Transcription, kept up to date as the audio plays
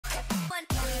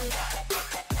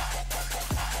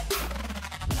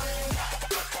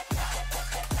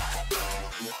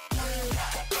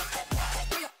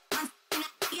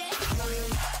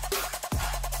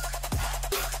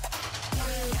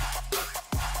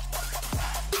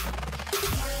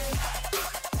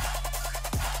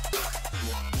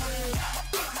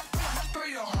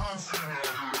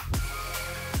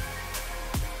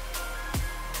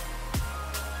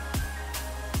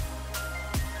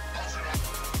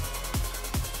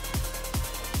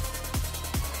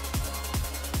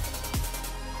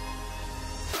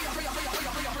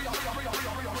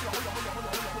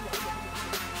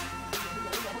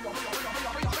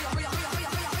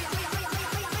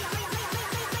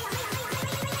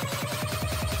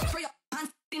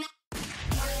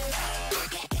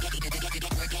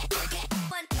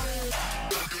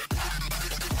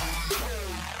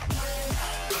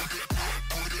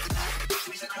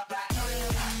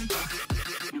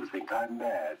I'm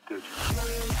mad.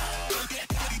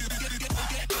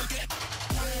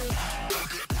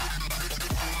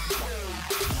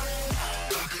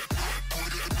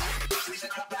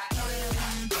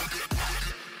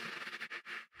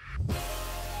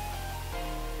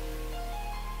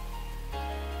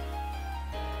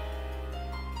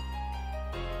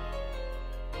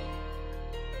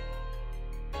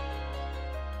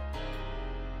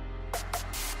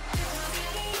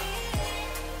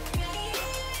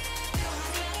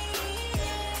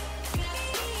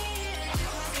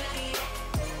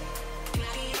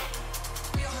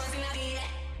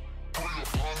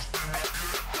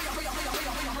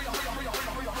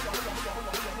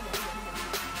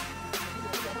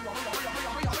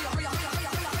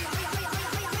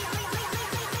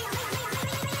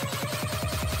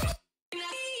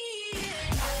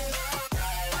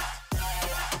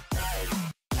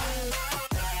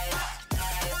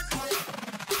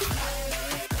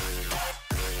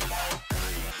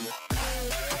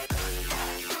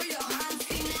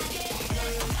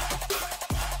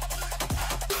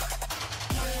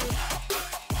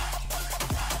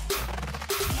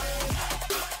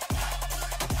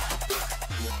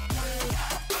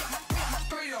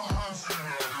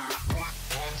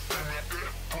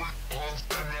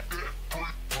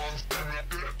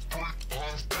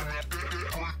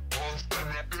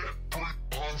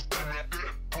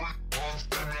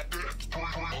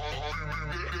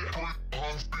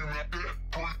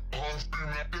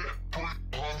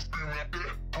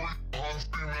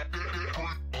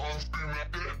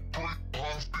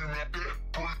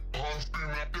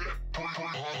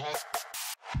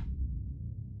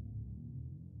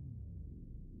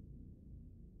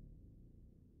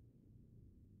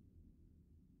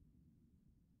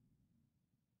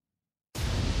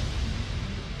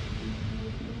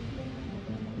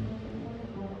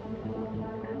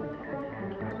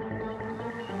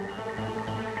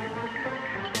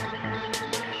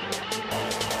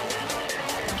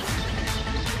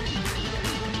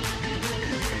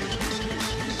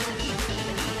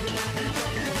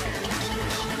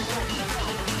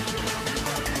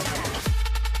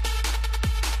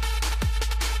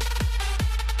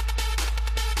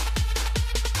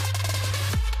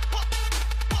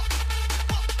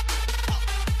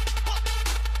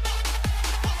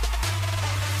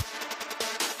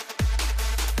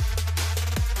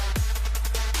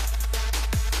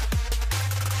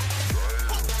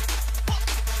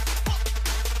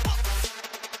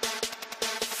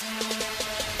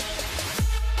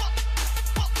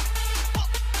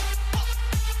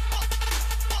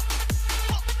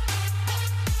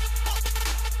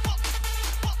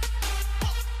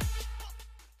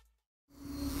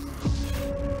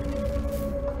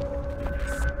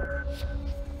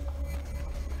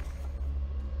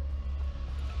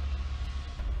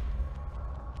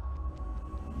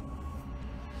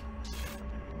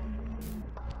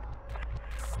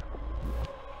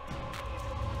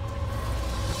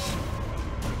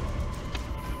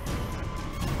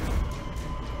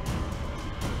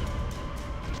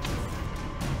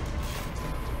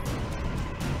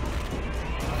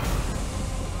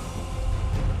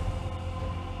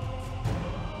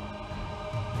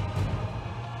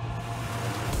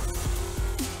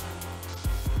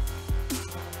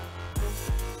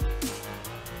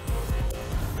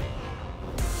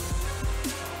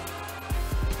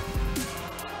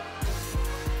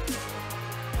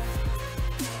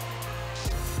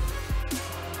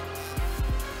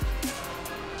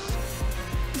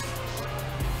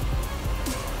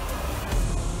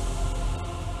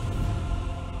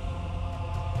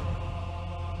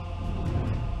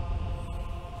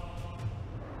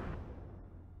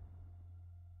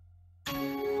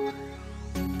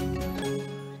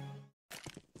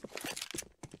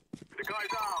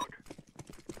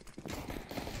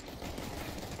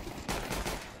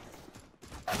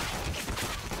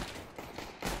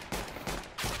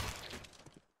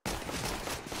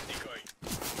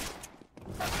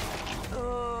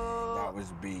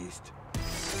 Beast.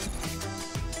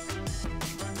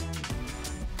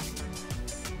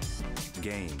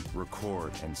 Game,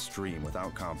 record, and stream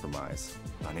without compromise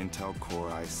on Intel Core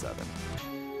i7.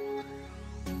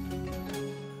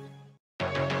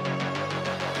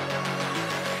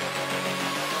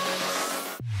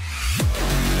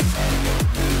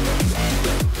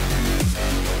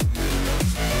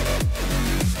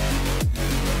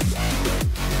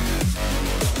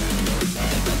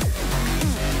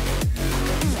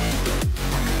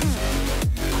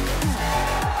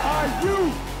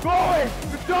 Going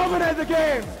to dominate the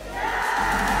game!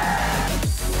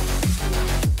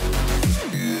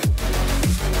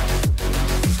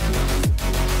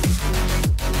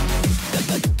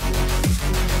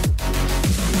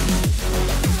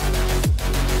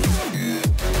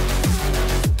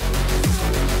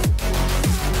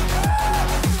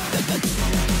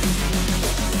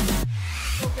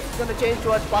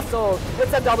 towards Paso.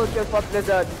 It's a double kill for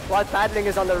Blizzard, while Paddling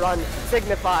is on the run.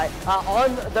 Signify are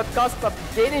on the cusp of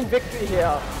gaining victory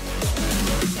here.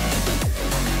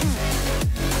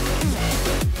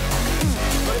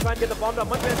 Trying to get the bomb down.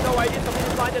 Much has no idea. Somebody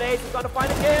to find an ace. He's got to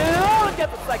find a kill and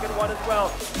get the second one as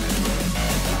well.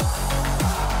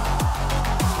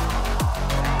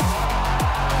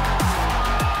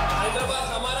 Hyderabad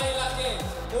हमारा इलाके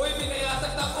कोई भी नहीं आ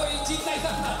सकता कोई जीत नहीं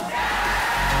सकता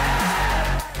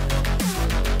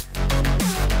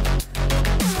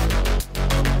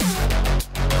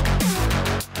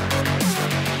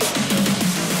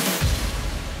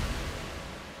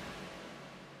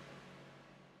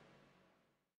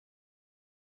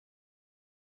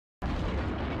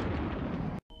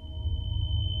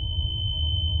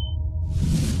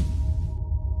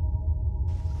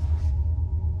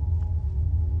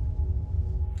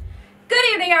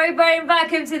Everybody, and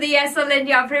welcome to the ESL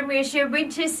India Premiership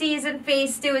Winter Season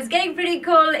Phase 2. It's getting pretty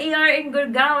cold here in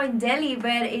Gurgaon in Delhi,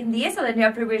 but in the ESL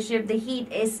India Premiership, the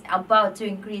heat is about to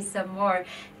increase some more.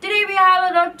 Today we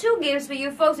have about 2 games for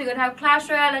you folks. We're going to have Clash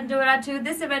Royale and Dota 2.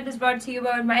 This event is brought to you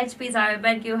by my HP's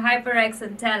IBenQ, HyperX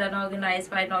and Tel, and organized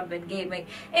by Nodwin Gaming.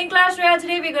 In Clash Royale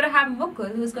today, we're going to have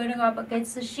Mukul, who's going to go up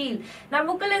against Sushil. Now,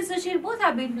 Mukul and Sushil both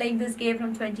have been playing this game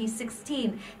from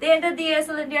 2016. They entered the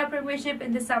ESL India Premiership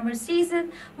in the summer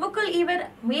season. Mukul even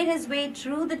made his way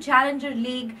through the Challenger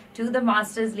League to the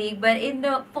Masters League, but in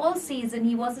the fall season,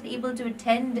 he wasn't able to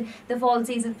attend the fall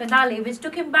season finale, which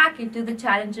took him back into the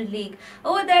Challenger League.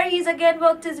 Over there, he's again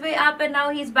worked his way up, and now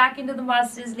he's back into the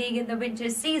Masters League in the winter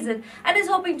season and is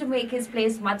hoping to make his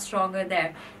place much stronger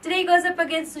there. Today, he goes up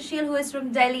against Sushil, who is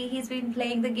from Delhi. He's been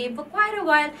playing the game for quite a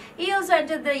while. He also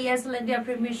entered the ESL India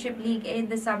Premiership League in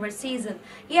the summer season.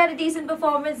 He had a decent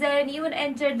performance there and even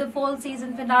entered the fall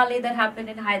season finale that happened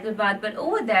in Hyderabad, but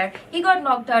over there, he got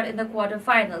knocked out in the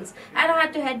quarterfinals and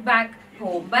had to head back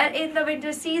home. But in the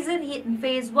winter season, in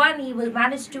phase 1, he will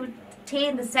manage to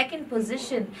attain the 2nd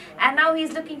position, and now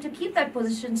he's looking to keep that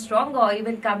position stronger or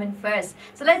even come in first.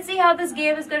 So let's see how this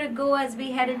game is going to go as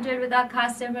we head into it with our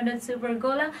cast and Super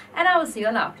Gola, and I will see you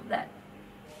all after that.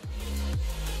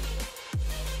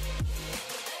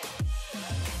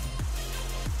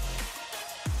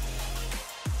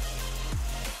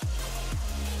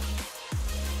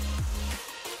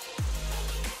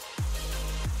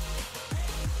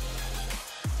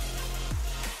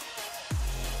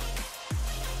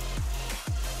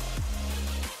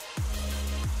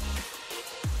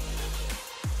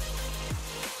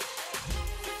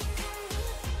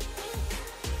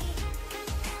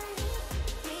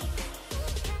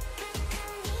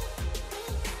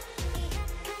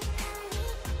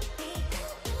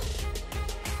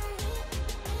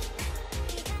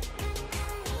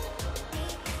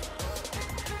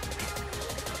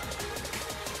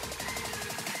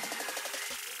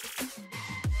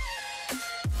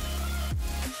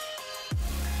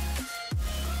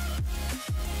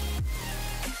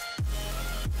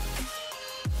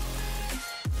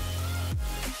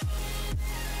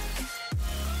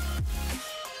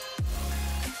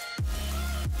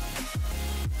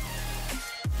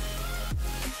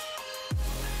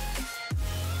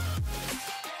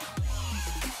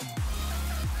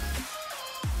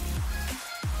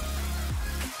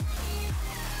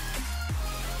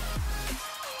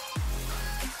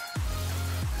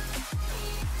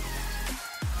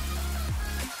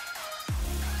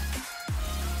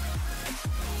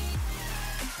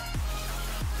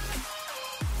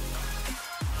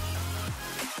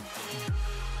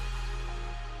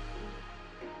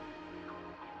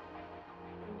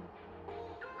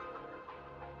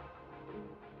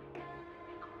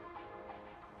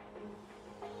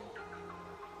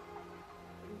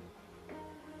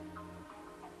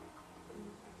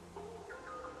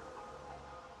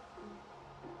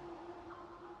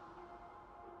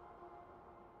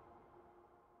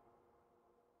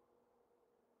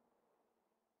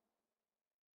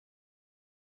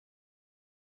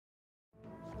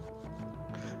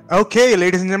 Okay,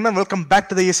 ladies and gentlemen, welcome back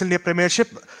to the ESL India Premiership.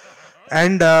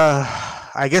 And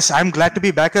I guess I'm glad to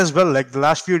be back as well. Like the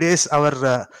last few days,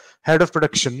 our head of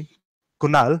production,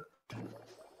 Kunal,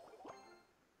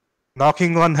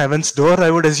 knocking on heaven's door,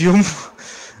 I would assume.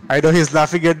 I know he's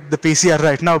laughing at the PCR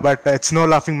right now, but it's no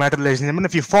laughing matter, ladies and gentlemen.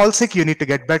 If you fall sick, you need to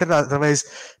get better. Otherwise,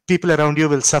 people around you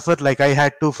will suffer like I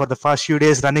had to for the first few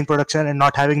days running production and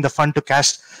not having the fun to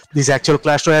cast these actual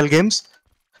Clash Royale games.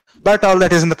 But all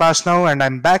that is in the past now, and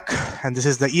I'm back. And this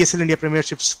is the ESL India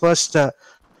Premiership's first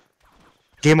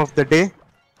game of the day,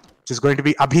 which is going to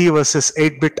be Abhi versus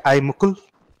 8-bit I Mukul.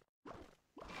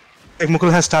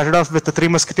 Mukul has started off with the 3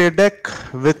 Musketeer deck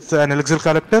with an Elixir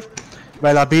Collector.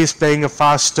 while Abhi is playing a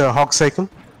fast hog cycle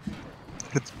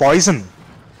with poison.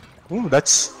 Ooh,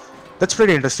 that's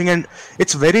pretty interesting, and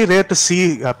it's very rare to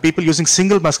see people using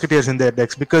single musketeers in their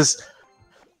decks because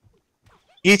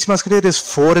each musketeer is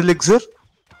 4 elixir,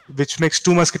 which makes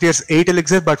 2 musketeers 8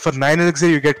 elixir, but for 9 elixir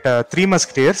you get 3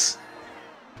 musketeers.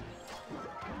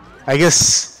 I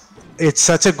guess it's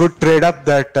such a good trade up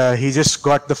that he just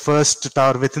got the first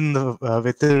tower within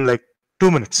like 2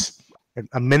 minutes,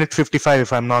 a minute 55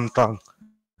 if I'm not wrong.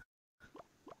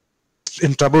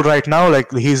 In trouble right now,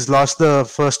 like he's lost the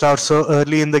first tower so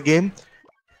early in the game,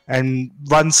 and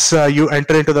once you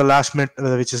enter into the last minute,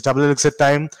 which is double elixir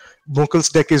time, Mukul's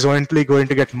deck is only going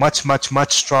to get much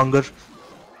stronger,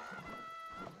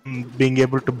 being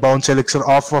able to bounce elixir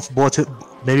off of both,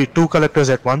 maybe 2 collectors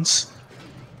at once.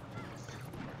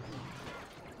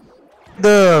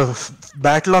 The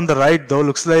battle on the right though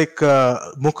looks like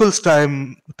Mukul's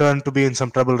turn to be in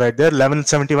some trouble right there.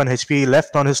 1171 HP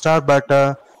left on his star, but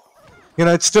you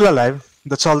know, it's still alive.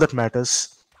 That's all that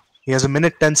matters. He has a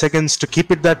minute 10 seconds to keep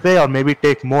it that way, or maybe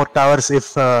take more towers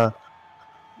if 2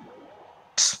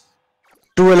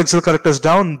 elixir characters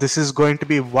down. This is going to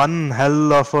be one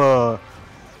hell of a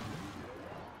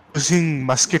using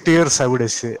musketeers, I would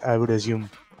assume.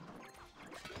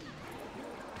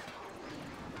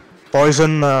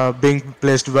 Poison being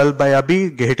placed well by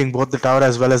Abhi, hitting both the tower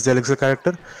as well as the elixir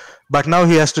character. But now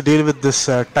he has to deal with this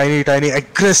tiny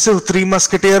aggressive 3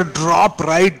 musketeer drop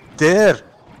right there.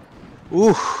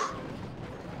 Ooh.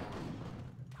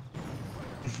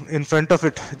 In front of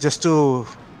it, just to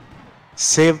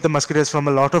save the musketeers from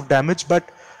a lot of damage,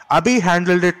 but Abhi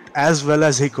handled it as well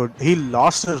as he could. He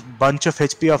lost a bunch of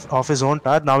HP off his own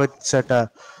tower. Now it's at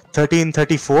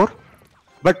 1334.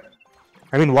 But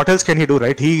I mean, what else can he do,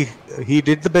 right? He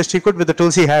did the best he could with the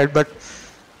tools he had, but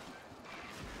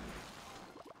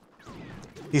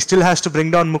he still has to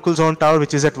bring down Mukul's own tower,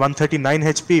 which is at 139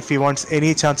 HP if he wants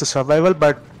any chance of survival,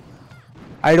 but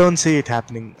I don't see it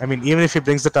happening. I mean, even if he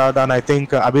brings the tower down, I think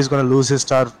Abhi is going to lose his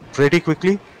tower pretty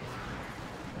quickly.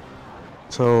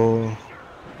 So,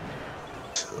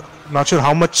 not sure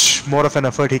how much more of an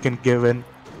effort he can give in.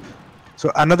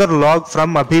 So another log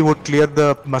from Abhi would clear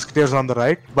the musketeers on the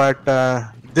right, but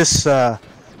this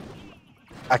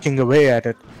hacking away at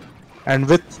it. And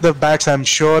with the bats, I'm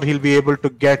sure he'll be able to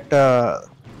get... oh,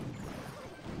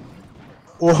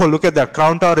 look at that.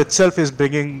 Crown Tower itself is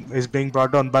being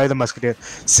brought down by the musketeer.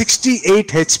 68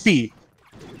 HP.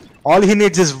 All he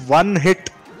needs is one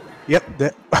hit. Yep,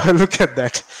 look at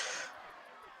that.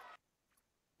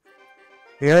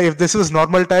 Yeah, if this was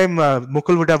normal time,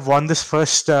 Mukul would have won this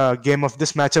first game of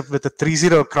this matchup with a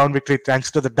 3-0 crown victory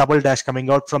thanks to the double dash coming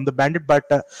out from the bandit. But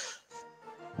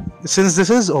since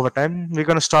this is overtime, we're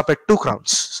going to stop at 2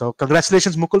 crowns. So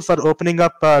congratulations, Mukul, for opening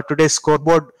up today's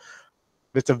scoreboard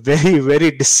with a very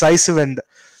decisive and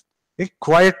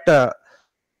quite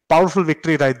powerful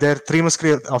victory right there. 3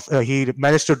 musketeers. He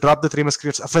managed to drop the 3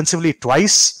 musketeers offensively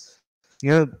twice.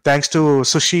 You know, thanks to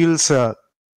Sushil's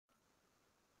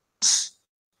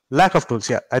lack of tools.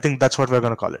 Yeah, I think that's what we're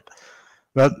going to call it.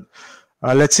 Well,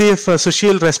 let's see if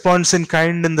Sushil responds in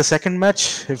kind in the second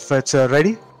match, if it's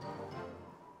ready.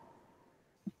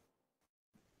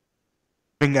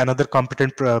 Another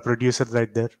competent producer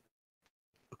right there.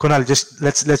 Kunal,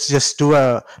 let's just do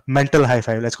a mental high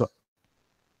five. Let's go.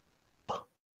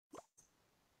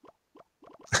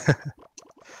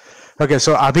 Okay,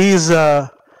 so Abhi's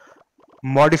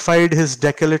modified his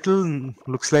deck a little.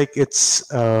 Looks like it's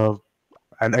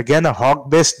and again a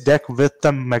hog-based deck with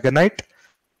the Mega Knight.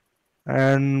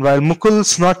 And while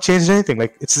Mukul's not changed anything,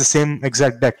 like it's the same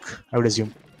exact deck, I would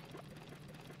assume.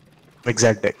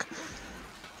 Exact deck.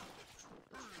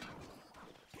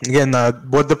 Again,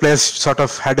 both the players sort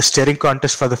of had a staring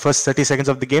contest for the first 30 seconds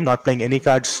of the game, not playing any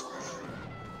cards.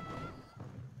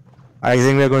 I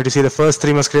think we're going to see the first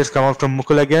 3 musketeers come out from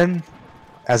Mukul again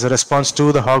as a response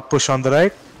to the hog push on the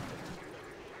right.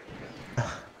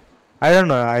 I don't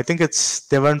know. I think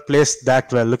they weren't placed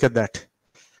that well. Look at that.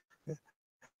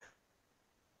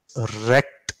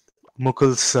 Wrecked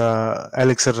Mukul's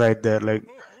elixir right there. Like,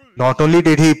 not only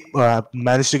did he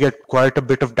manage to get quite a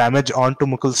bit of damage onto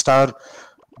Mukul's tower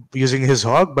using his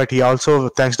hog, but he also,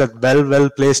 thanks to that well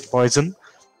placed poison,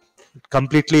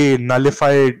 completely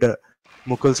nullified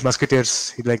Mukul's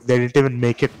musketeers. They didn't even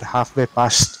make it halfway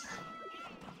past.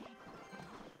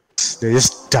 They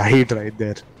just died right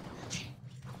there.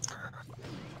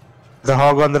 The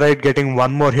hog on the right getting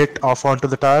one more hit off onto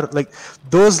the tower. Like,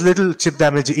 those little chip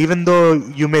damage, even though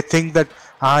you may think that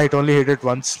it only hit it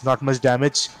once, not much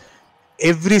damage,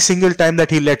 every single time that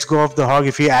he lets go of the hog,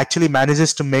 if he actually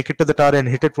manages to make it to the tower and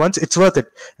hit it once, it's worth it.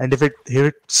 And if it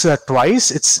hits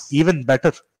twice, it's even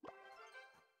better.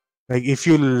 Like if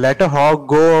you let a hog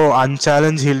go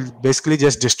unchallenged, he'll basically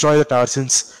just destroy the tower,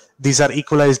 since these are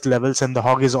equalized levels and the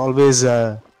hog is always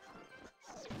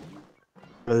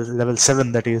level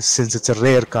 7, that is, since it's a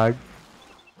rare card.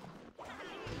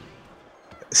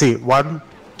 See, 1,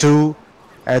 2,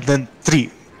 and then 3.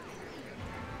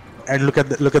 And look at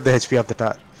the HP of the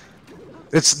tower.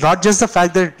 It's not just the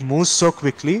fact that it moves so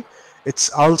quickly, it's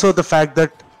also the fact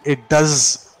that it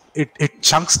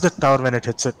chunks the tower when it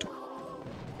hits it.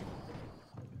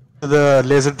 The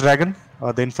laser dragon,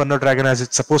 or the inferno dragon as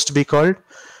it's supposed to be called,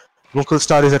 Mukul's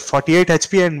tower is at 48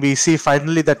 HP, and we see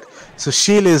finally that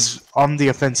Sushil is on the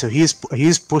offensive. He's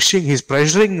pushing, he's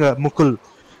pressuring Mukul.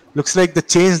 Looks like the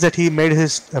change that he made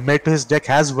to his deck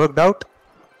has worked out.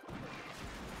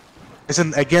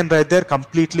 Listen, again right there,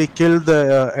 completely killed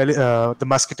the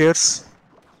musketeers,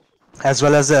 as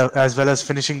well as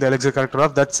finishing the elixir character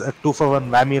off. That's a 2-for-1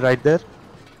 whammy right there.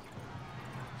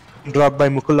 Dropped by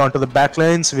Mukul onto the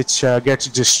backlines, which gets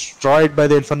destroyed by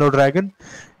the Inferno Dragon.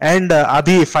 And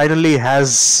Abhi finally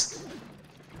has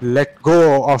let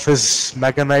go of his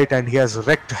Mega Knight, and he has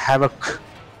wreaked havoc.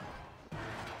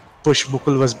 Push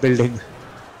Mukul was building.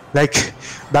 Like,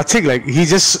 nothing, like, he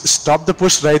just stopped the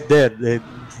push right there.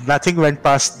 Nothing went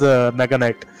past the Mega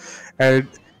Knight. And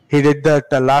he did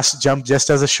that last jump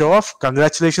just as a show off.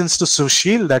 Congratulations to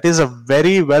Sushil. That is a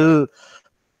very well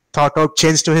thought out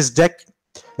change to his deck.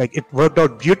 Like, it worked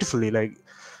out beautifully. Like,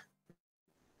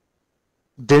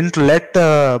 didn't let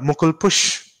Mukul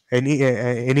push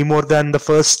any more than the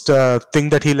first thing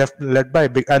that he led by,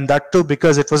 and that too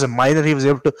because it was a minor. He was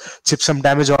able to chip some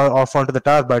damage off onto the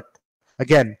tower. But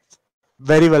again,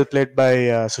 very well played by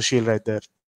Sushil right there.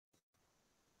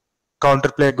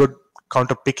 Counterplay, good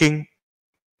counter picking,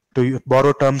 to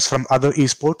borrow terms from other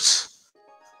esports.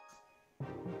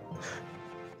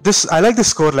 I like the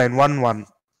scoreline 1-1.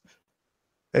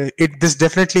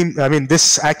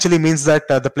 This actually means that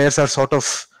the players are sort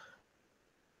of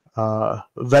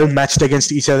well matched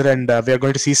against each other, and we are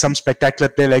going to see some spectacular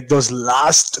play, like those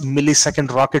last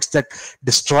millisecond rockets that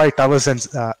destroy towers and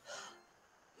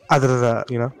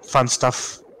other fun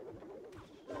stuff.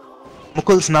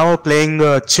 Mukul's now playing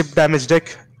a chip damage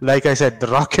deck, like I said, the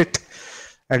rocket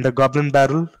and a goblin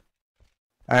barrel,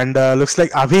 and looks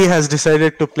like Abhi has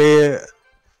decided to play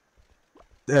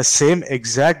the same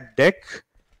exact deck.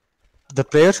 The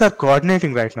players are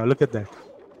coordinating right now. Look at that.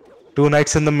 2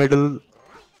 knights in the middle,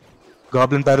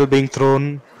 goblin barrel being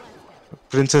thrown,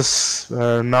 princess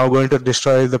now going to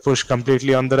destroy the push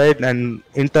completely on the right, and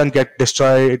in turn get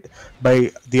destroyed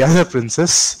by the other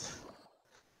princess.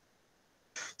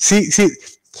 See,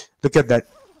 look at that.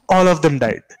 All of them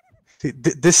died. See,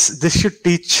 this should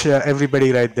teach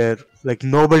everybody right there. Like,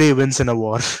 nobody wins in a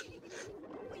war.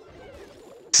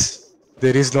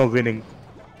 There is no winning.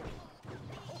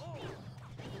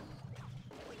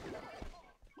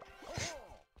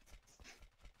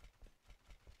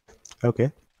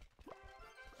 Okay.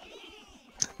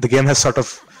 The game has sort of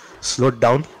slowed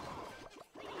down,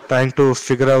 trying to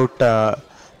figure out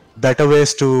better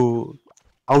ways to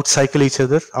outcycle each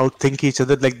other, outthink each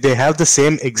other. Like, they have the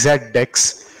same exact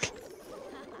decks.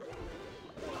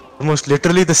 Almost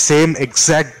literally the same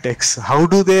exact decks. How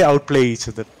do they outplay each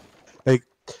other? Like,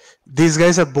 these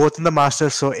guys are both in the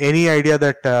Masters, so any idea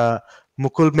that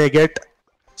Mukul may get,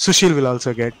 Sushil will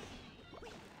also get.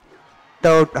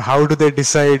 Out how do they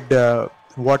decide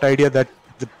what idea that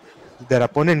their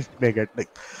opponent may get. Like,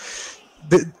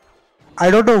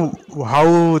 I don't know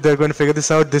how they're going to figure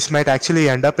this out. This might actually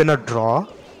end up in a draw.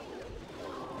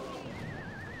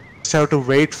 Just have to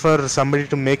wait for somebody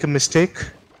to make a mistake.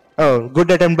 Oh,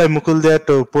 good attempt by Mukul there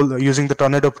to pull, using the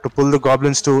tornado to pull the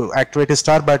goblins to activate his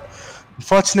star, but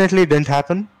unfortunately it didn't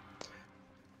happen.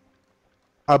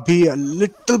 Abhi a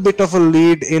little bit of a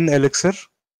lead in elixir.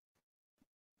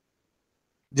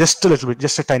 Just a little bit,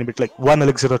 just a tiny bit, like 1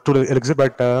 elixir or 2 elixir,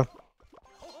 but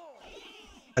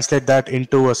translate that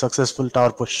into a successful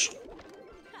tower push.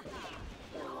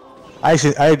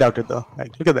 I doubt it though.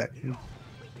 Like, look at that.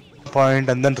 Point,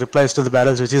 and then replies to the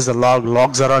barrels, which is the log.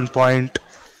 Logs are on point.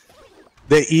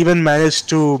 They even managed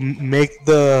to make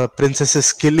the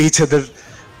princesses kill each other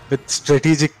with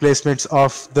strategic placements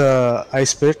of the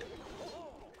ice spirit.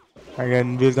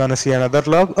 Again, we're gonna see another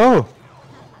log. Oh!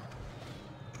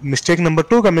 Mistake number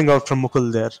 2 coming out from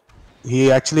Mukul there.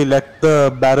 He actually let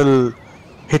the barrel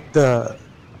hit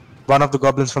one of the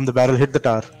goblins from the barrel hit the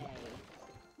tower.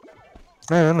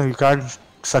 I don't know, you can't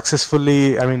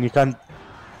successfully, you can't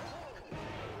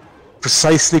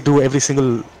precisely do every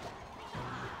single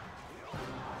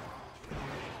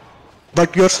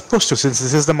But you're supposed to, since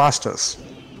this is the Masters.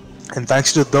 And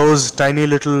thanks to those tiny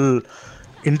little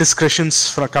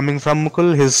indiscretions coming from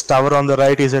Mukul, his tower on the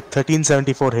right is at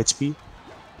 1374 HP.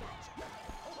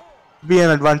 Be an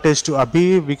advantage to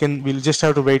Abhi. We'll just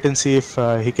have to wait and see if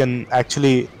he can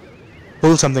actually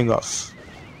pull something off.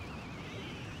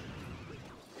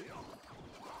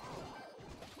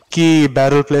 Key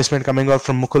barrel placement coming out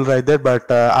from Mukul right there, but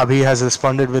Abhi has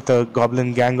responded with a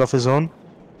goblin gang of his own.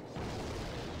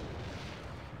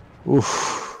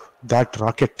 Oof, that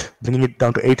rocket, bringing it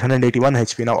down to 881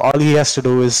 HP. Now all he has to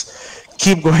do is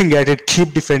keep going at it,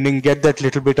 keep defending, get that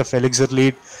little bit of elixir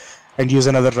lead, and use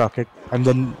another rocket, and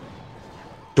then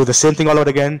do the same thing all over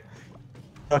again.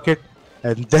 Rocket,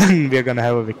 and then we're gonna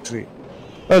have a victory.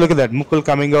 Oh, look at that, Mukul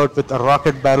coming out with a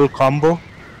rocket barrel combo.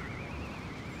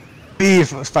 He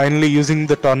finally using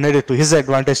the tornado to his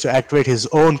advantage to activate his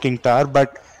own King Tower,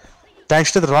 but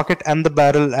thanks to the rocket and the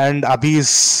barrel and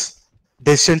Abhi's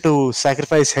decision to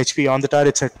sacrifice HP on the tower,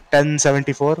 it's at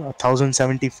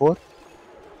 1074.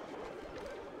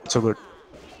 So good.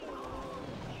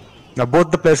 Now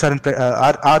both the players are in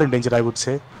danger, I would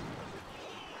say.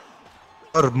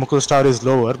 Or Mukul's tower is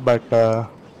lower, but there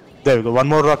we go. One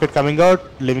more rocket coming out,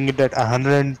 leaving it at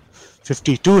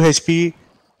 152 HP.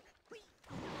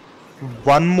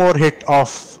 One more hit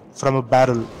off from a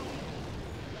barrel.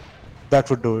 That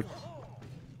would do it.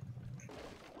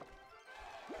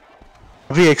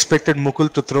 We expected Mukul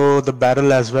to throw the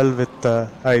barrel as well with...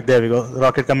 there we go.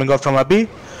 Rocket coming out from Abhi.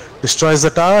 Destroys the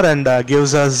tower and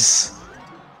gives us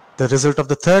the result of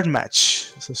the third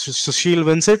match. So Sushil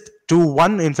wins it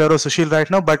 2-1 in favor of Sushil right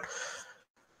now, but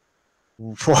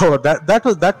for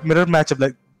that mirror matchup,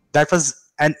 like that was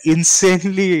an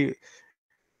insanely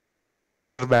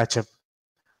matchup,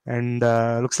 and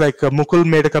looks like Mukul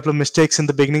made a couple of mistakes in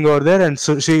the beginning over there, and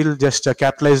Sushil just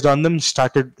capitalized on them,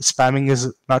 started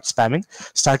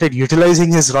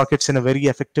utilizing his rockets in a very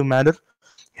effective manner.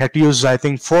 He had to use, I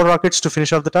think, 4 rockets to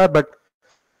finish off the tower, but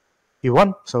he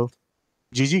won, so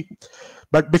GG.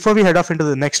 But before we head off into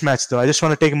the next match, though, I just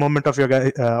want to take a moment of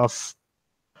of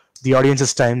the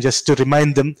audience's time just to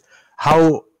remind them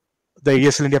how the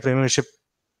ESL India Premiership,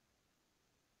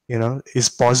 is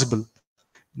possible.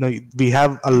 We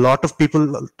have a lot of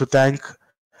people to thank,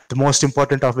 the most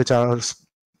important of which are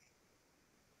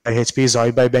HP,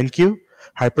 Zoe by BenQ,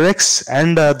 HyperX,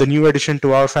 and the new addition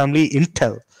to our family,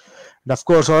 Intel. And of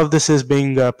course, all of this is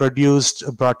being produced,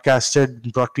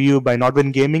 broadcasted, brought to you by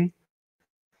Nodwin Gaming.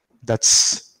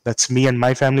 That's me and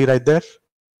my family right there.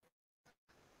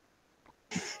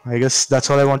 I guess that's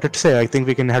all I wanted to say. I think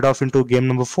we can head off into game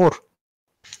number 4.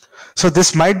 So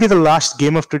this might be the last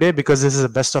game of today because this is a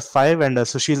best of 5 and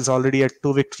Sushil is already at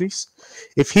 2 victories.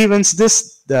 If he wins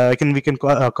this, we can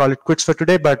call it quits for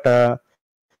today. But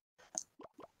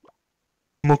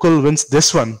Mukul wins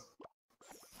this one.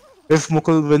 If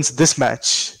Mukul wins this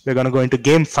match, we're gonna go into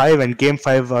game 5, and game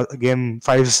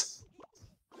 5's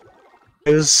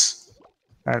is,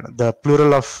 and the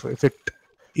plural of if it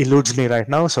eludes me right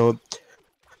now. So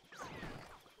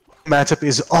matchup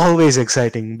is always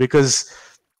exciting because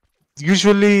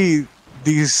usually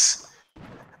these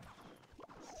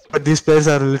players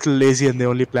are a little lazy and they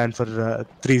only plan for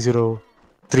 3-0,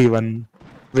 3-1.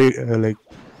 Like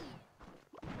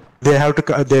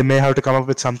they may have to come up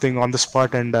with something on the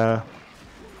spot, and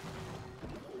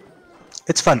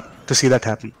it's fun to see that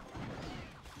happen.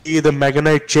 The Mega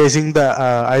Knight chasing the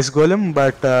Ice Golem,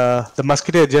 but the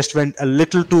Musketeer just went a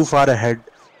little too far ahead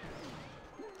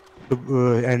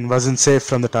and wasn't safe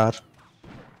from the tower.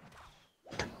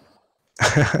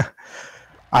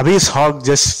 Abhi's Hog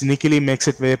just sneakily makes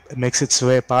its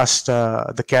way past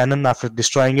the cannon after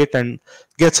destroying it and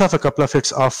gets off a couple of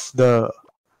hits off the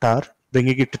tower,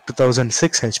 bringing it to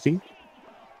 2006 HP.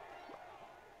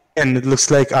 And it looks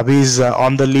like Abhi's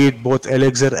on the lead, both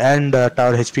Elixir and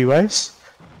tower HP wise.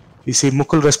 We see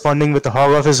Mukul responding with a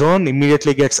hog of his own,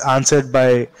 immediately gets answered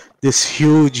by this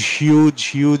huge,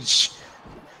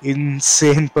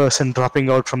 insane person dropping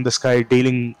out from the sky,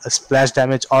 dealing a splash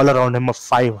damage all around him of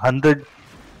 500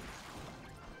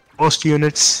 most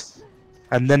units.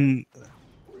 And then,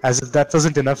 as if that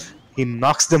wasn't enough, he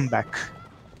knocks them back.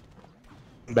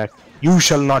 You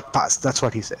shall not pass, that's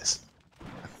what he says.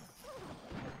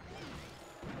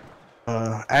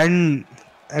 And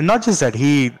not just that,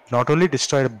 he not only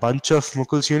destroyed a bunch of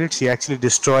Mukul's units, he actually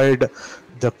destroyed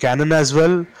the cannon as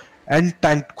well, and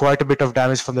tanked quite a bit of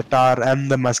damage from the tower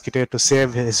and the Musketeer to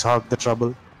save his Hog the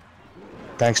trouble.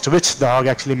 Thanks to which the Hog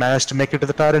actually managed to make it to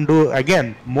the tower and do,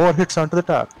 again, more hits onto the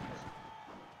tower.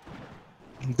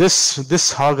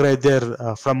 This Hog right there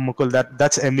from Mukul,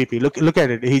 that's MVP. Look at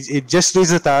it. It just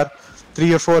reached the tower,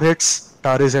 3 or 4 hits,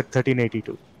 Tar is at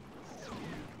 1382.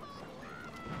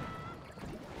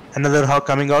 Another hog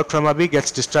coming out from Abhi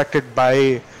gets distracted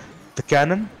by the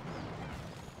cannon.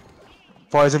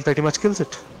 Poison pretty much kills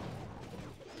it.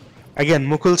 Again,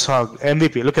 Mukul's hog,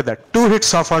 MVP. Look at that. 2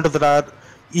 hits off onto the tower.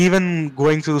 Even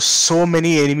going through so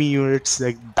many enemy units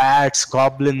like bats,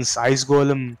 goblins, ice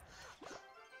golem.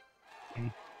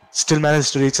 Still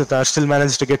managed to reach the tower. Still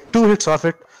managed to get 2 hits off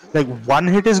it. Like 1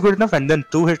 hit is good enough, and then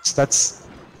 2 hits. That's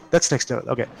next level.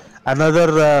 Okay.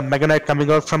 Another Mega Knight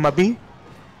coming out from Abhi.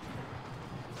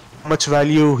 How much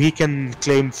value he can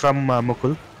claim from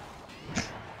Mukul?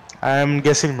 I'm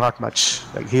guessing not much.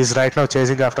 Like he's right now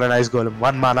chasing after an ice golem.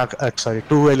 1 mana,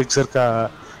 2 elixir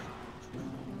ka.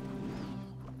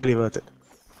 Really worth it.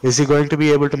 Is he going to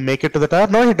be able to make it to the tower?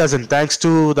 No, he doesn't. Thanks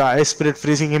to the ice spirit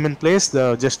freezing him in place,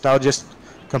 the tower just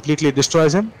completely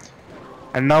destroys him.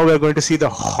 And now we're going to see the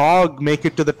hog make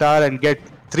it to the tower and get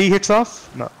 3 hits off.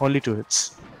 No, only 2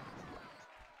 hits.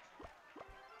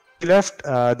 Left.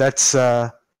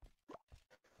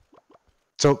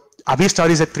 So Abhi's star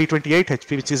is at 328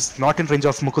 HP, which is not in range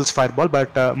of Mukul's fireball,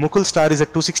 but Mukul's star is at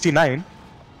 269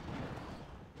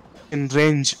 in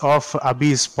range of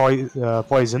Abhi's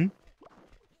poison,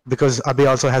 because Abhi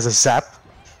also has a zap.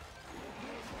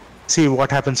 See what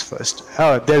happens first.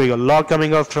 Oh, there we go. Log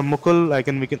coming out from Mukul.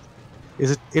 We can.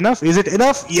 Is it enough? Is it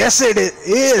enough? Yes, it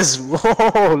is.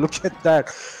 Whoa! Look at that.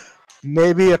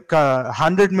 Maybe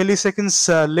 100 milliseconds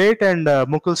late, and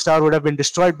Mukul's star would have been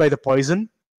destroyed by the poison.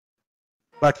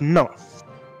 But no.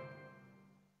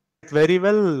 Very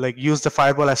well, like used the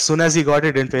fireball as soon as he got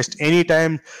it, didn't waste any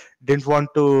time, didn't want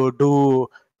to do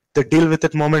the deal with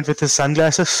it moment with his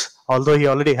sunglasses, although he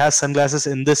already has sunglasses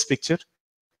in this picture.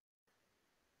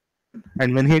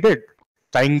 And when he did,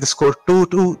 tying the score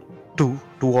 2-2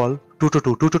 all.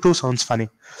 2-2 sounds funny.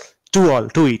 2 all,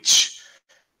 2 each.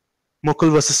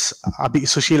 Mukul versus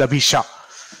Sushil Abhi Shah.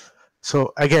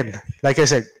 So again, like I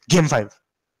said, game 5.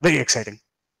 Very exciting.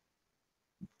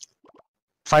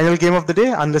 Final game of the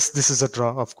day, unless this is a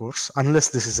draw, of course. Unless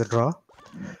this is a draw.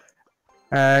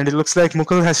 And it looks like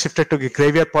Mukul has shifted to a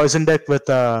Graveyard Poison deck with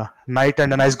a Knight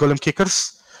and an Ice Golem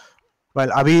Kickers. While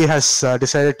Abhi has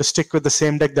decided to stick with the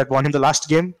same deck that won him the last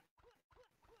game.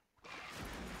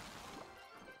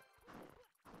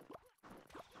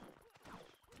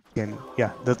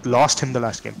 Yeah, that lost him the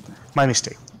last game. My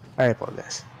mistake. I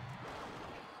apologize.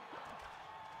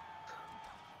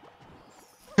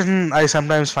 I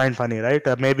sometimes find funny, right?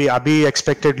 Maybe Abhi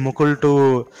expected Mukul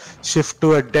to shift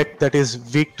to a deck that is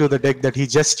weak to the deck that he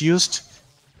just used.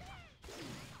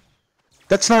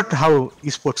 That's not how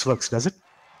esports works, does it?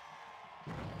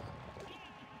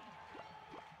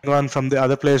 On from the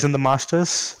other players in the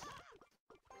Masters.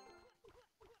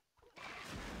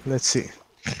 Let's see.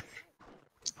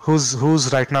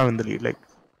 Who's right now in the lead? Like,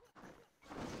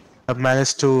 I've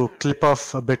managed to clip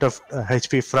off a bit of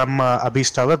HP from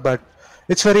Abhi's tower, but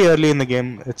it's very early in the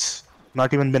game. It's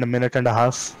not even been a minute and a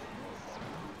half.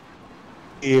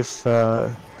 If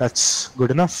that's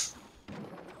good enough.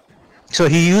 So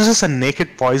he uses a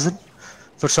naked poison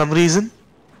for some reason.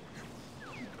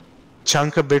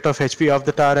 Chunk a bit of HP off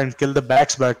the tower and kill the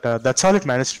bats, but that's all it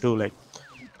managed to do. Like,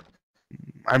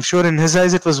 I'm sure in his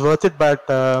eyes it was worth it, but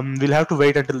we'll have to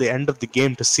wait until the end of the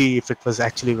game to see if it was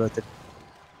actually worth it.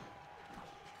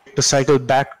 To cycle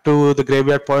back to the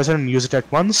Graveyard Poison and use it at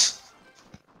once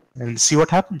and see what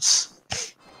happens.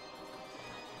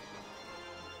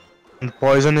 And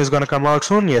poison is gonna come out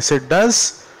soon. Yes, it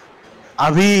does.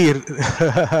 Abhi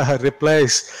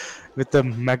replies with a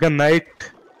Mega Knight,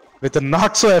 with a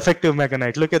not so effective Mega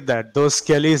Knight. Look at that. Those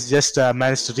Kellys just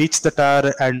managed to reach the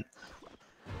tower and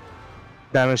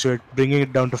damage to it, bringing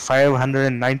it down to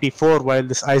 594, while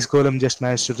this Ice Golem just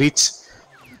managed to reach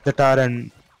the tower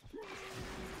and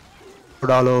put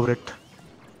all over it.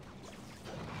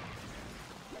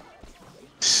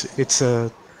 It's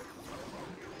a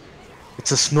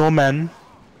snowman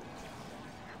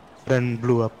then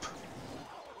blew up,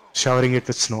 showering it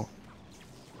with snow,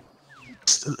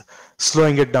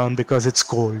 slowing it down because it's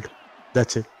cold.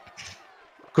 That's it.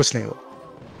 Kusnego.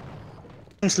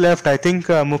 Left. I think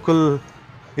Mukul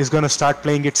is going to start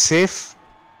playing it safe,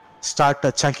 start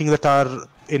chunking the tower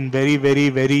in very, very,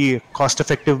 very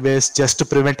cost-effective ways just to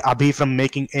prevent Abhi from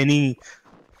making any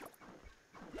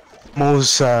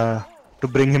moves to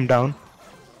bring him down.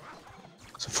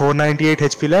 So 498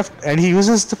 HP left, and he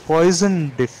uses the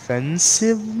poison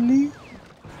defensively.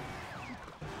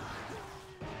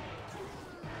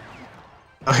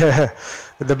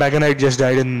 The Mega Knight just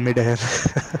died in mid-air.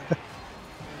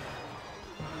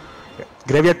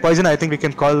 Graveyard Poison, I think we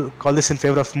can call this in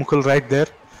favor of Mukul right there.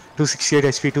 268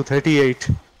 HP, 238.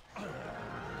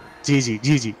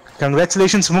 GG.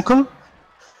 Congratulations, Mukul.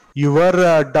 You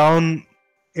were down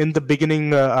in the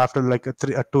beginning after like 2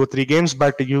 or 3 games,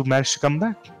 but you managed to come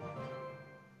back.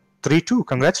 3-2.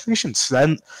 Congratulations.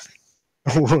 And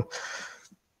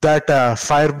that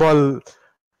fireball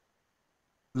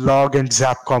log and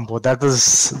zap combo, that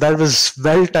was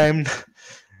well timed.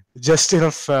 Just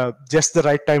enough, just the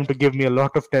right time to give me a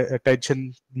lot of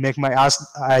attention, make my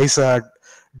eyes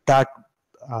dark,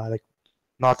 like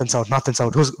north and south.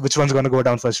 Which one's going to go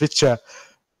down first? Which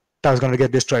tower's going to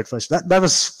get destroyed first? That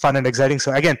was fun and exciting.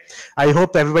 So again, I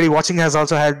hope everybody watching has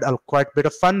also had quite a bit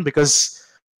of fun, because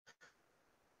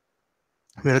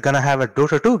we're going to have a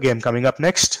Dota 2 game coming up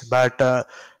next. But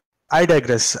I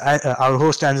digress. Our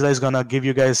host Angela is going to give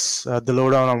you guys the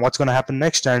lowdown on what's going to happen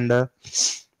next, and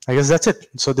I guess that's it.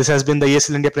 So this has been the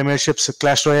ESL India Premiership's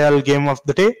Clash Royale game of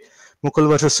the day. Mukul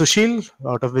versus Sushil,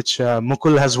 out of which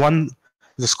Mukul has won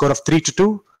the score of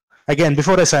 3-2. Again,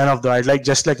 before I sign off though, I'd like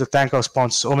to thank our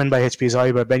sponsors, Omen by HP,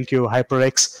 Zoe by BenQ,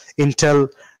 HyperX, Intel,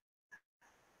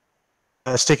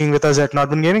 sticking with us at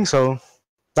Nordman Gaming. So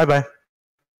bye-bye.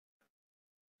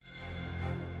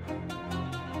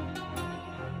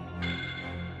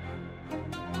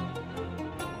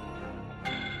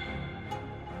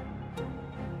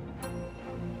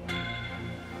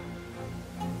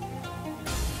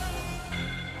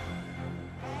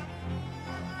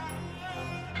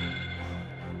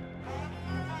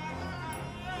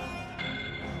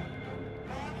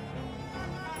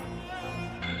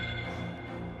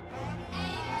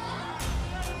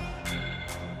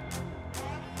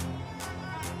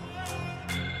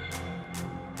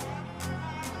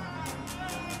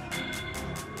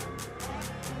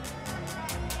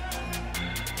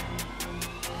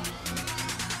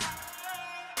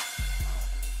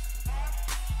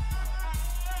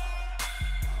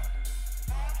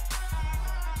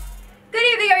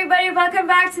 Welcome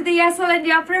back to the ESL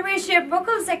India Premiership.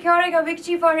 Mukul securing a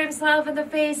victory for himself in the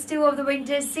phase 2 of the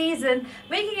winter season,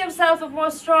 making himself a more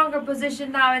stronger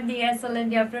position now in the ESL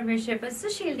India Premiership. But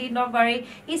Sushil, need not worry,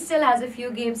 he still has a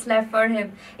few games left for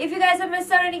him. If you guys have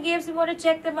missed out any games and want to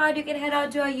check them out, you can head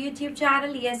out to our YouTube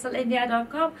channel,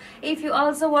 eslindia.com. If you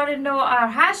also want to know our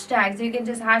hashtags, you can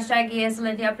just hashtag ESL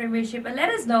India Premiership and let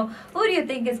us know who do you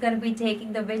think is going to be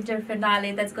taking the winter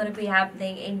finale that's going to be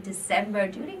happening in December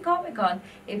during Comic-Con,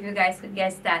 if you guys could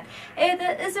guess that.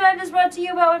 This event is brought to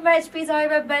you by HP, Zoe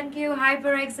by BenQ,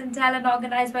 HyperX, Intel, and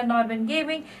organized by Nordman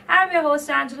Gaming. I'm your host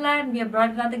Angela, and we have brought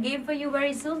another game for you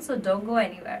very soon, so don't go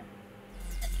anywhere.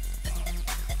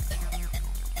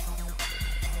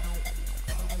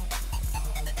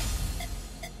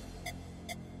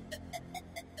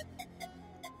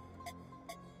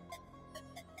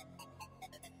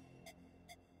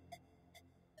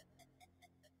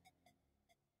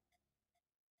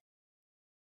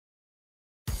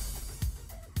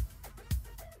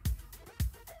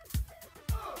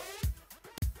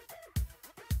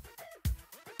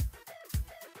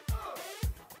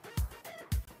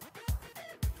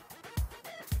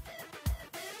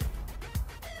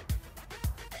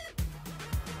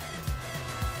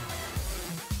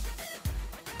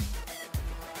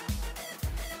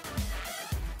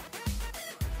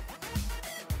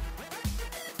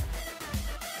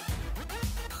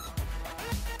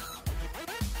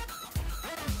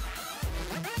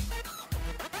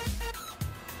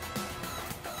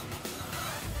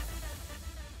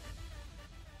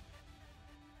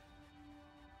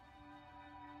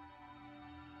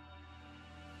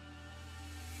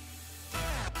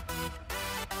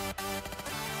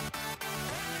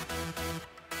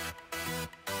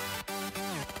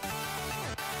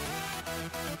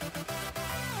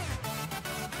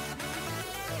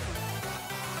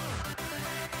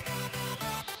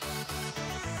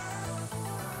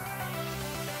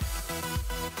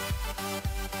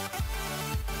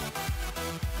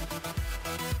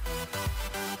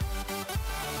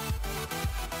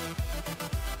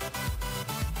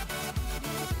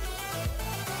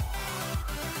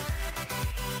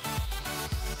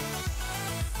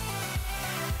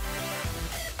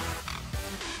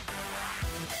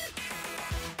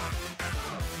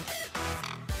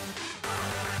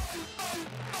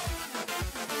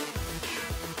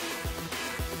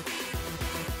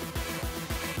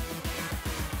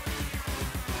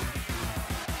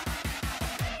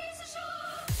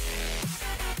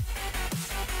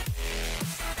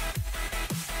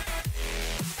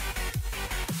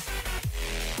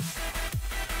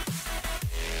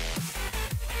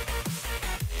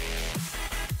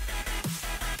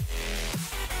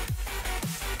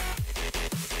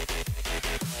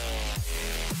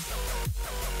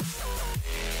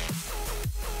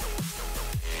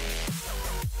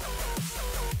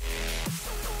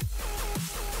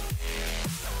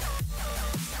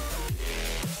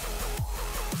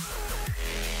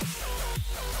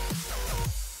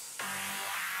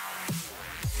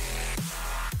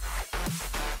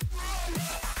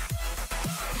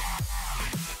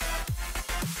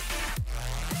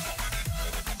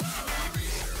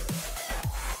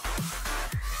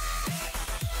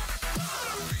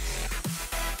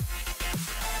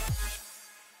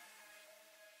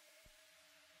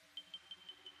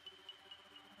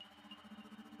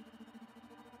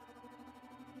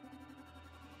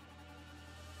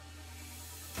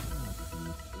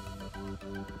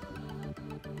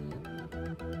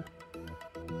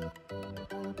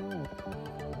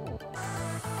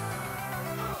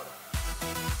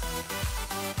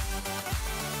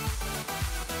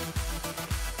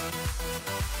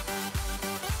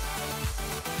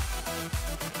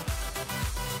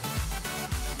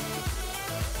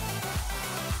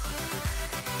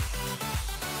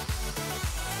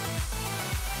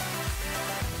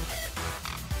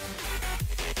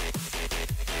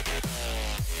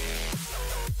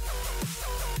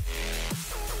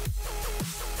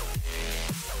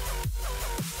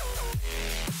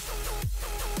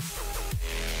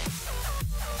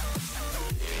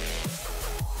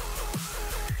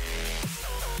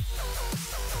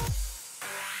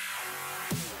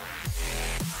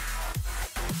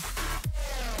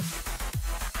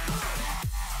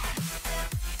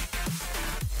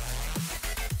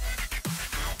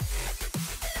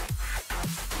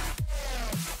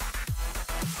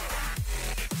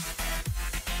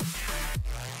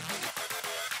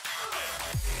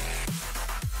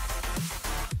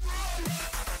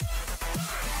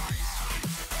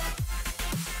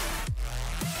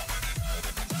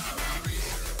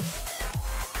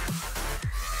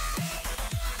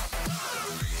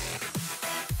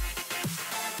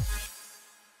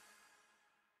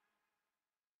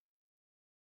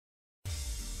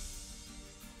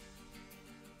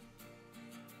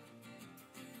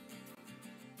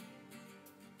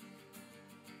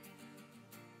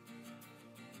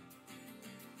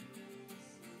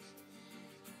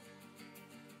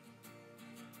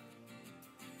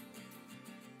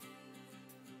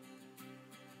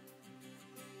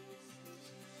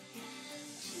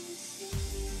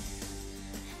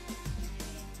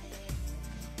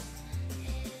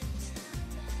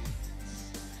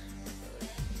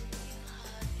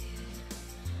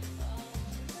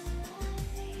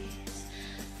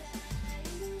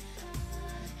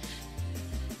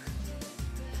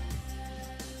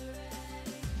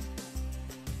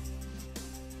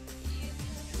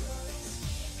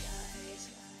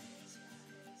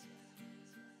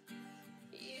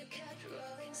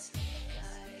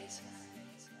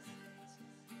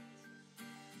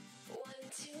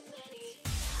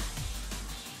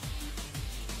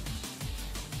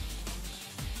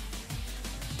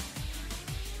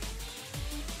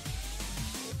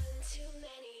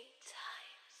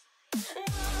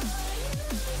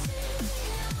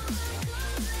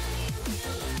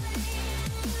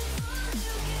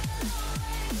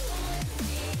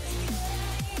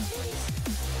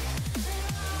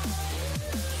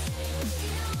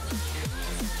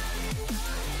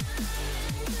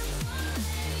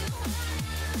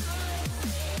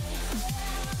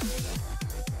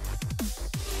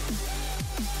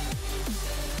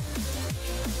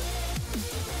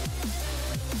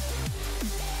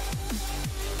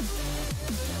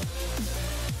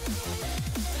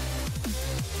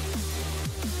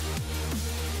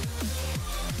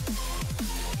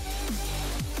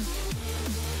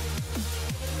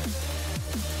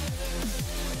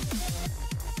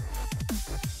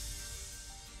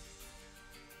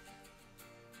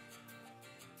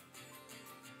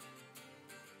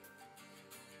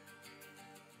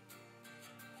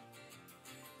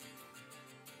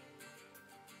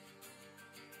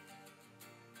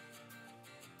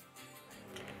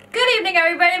 evening,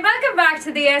 everybody, and welcome back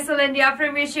to the ESL India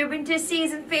Premiership Winter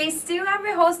Season Phase 2. I'm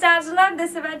your host, Angela, and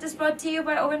this event is brought to you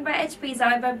by Omen by HP,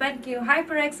 powered by BenQ,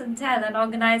 HyperX, and Tel, and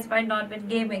organized by Nodwin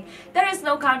Gaming. There is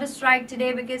no Counter-Strike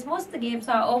today because most of the games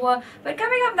are over, but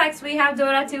coming up next, we have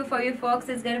Dota 2 for you folks.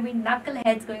 It's going to be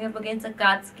Knuchleheads going up against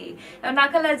Akatsuki. Now,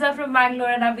 Knuckleheads are from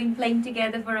Bangalore and have been playing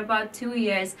together for about 2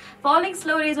 years. Falling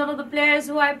Slowly is one of the players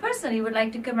who I personally would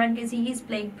like to commend because he is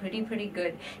playing pretty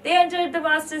good. They entered the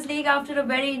Masters League after a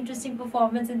very interesting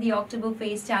performance in the October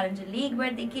Phase Challenger League,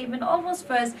 where they came in almost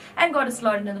first and got a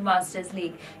slot into the Masters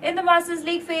League. In the Masters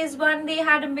League Phase 1, they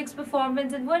had a mixed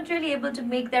performance and weren't really able to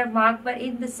make their mark, but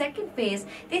in the second phase,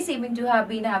 they seeming to have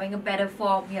been having a better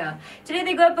form here. Today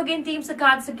they go up against Team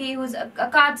Akatsuki,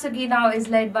 Akatsuki now is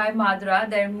led by Madra,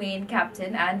 their main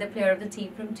captain and the player of the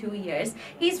team from 2 years.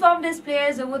 He's formed his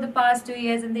players over the past 2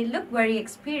 years and they look very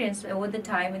experienced over the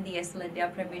time in the ESL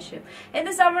India Premiership. In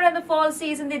the summer and the fall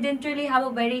season, they didn't really have a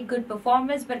very good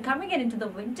performance, but coming into the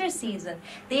winter season,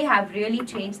 they have really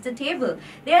changed the table.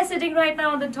 They are sitting right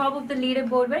now on the top of the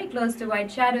leaderboard, very close to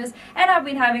White Shadows, and have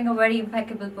been having a very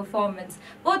impeccable performance.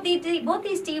 Both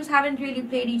these teams haven't really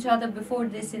played each other before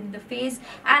this in the phase,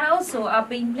 and also are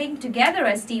being playing together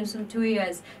as teams from 2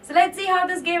 years. So let's see how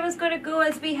this game is going to go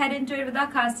as we head into it with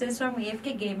our casters from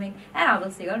AFK Gaming, and I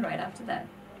will see you all right after that.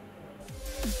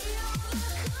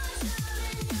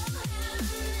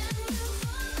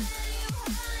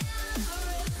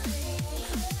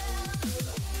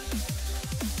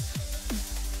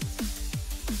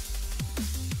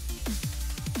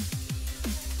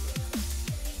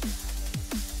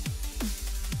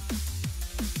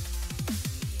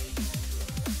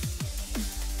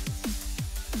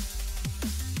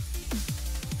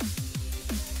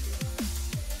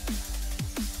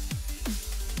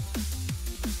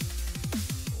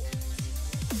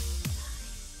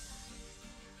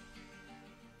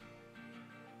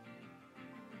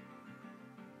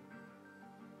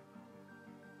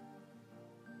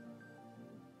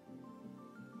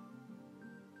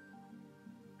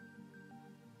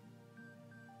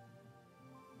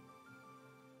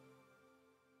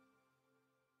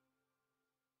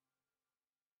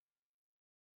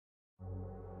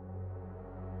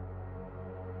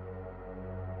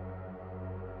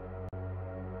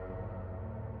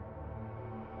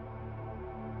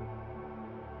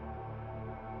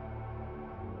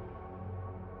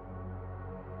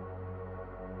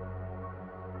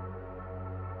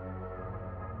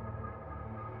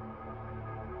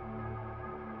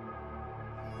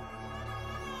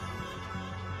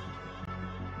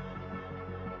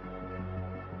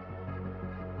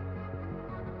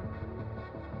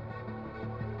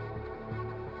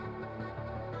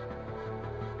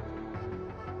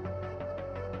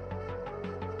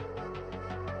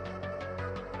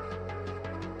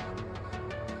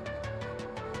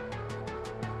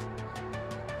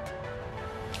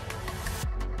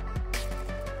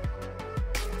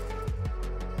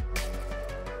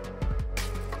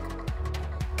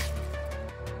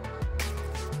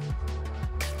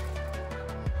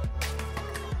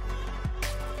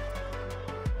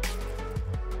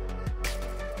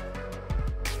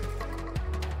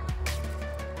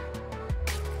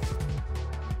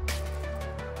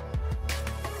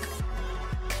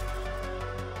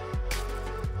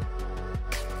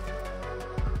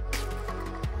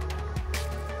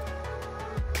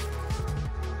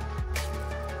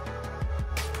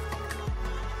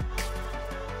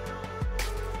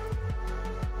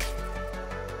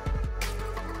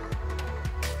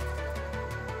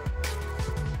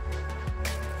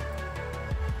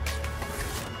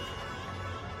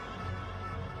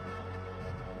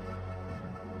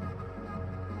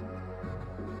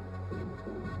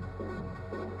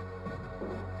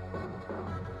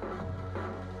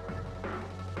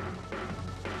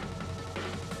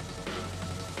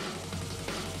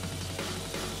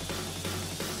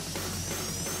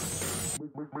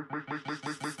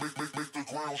 Make the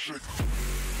ground shake.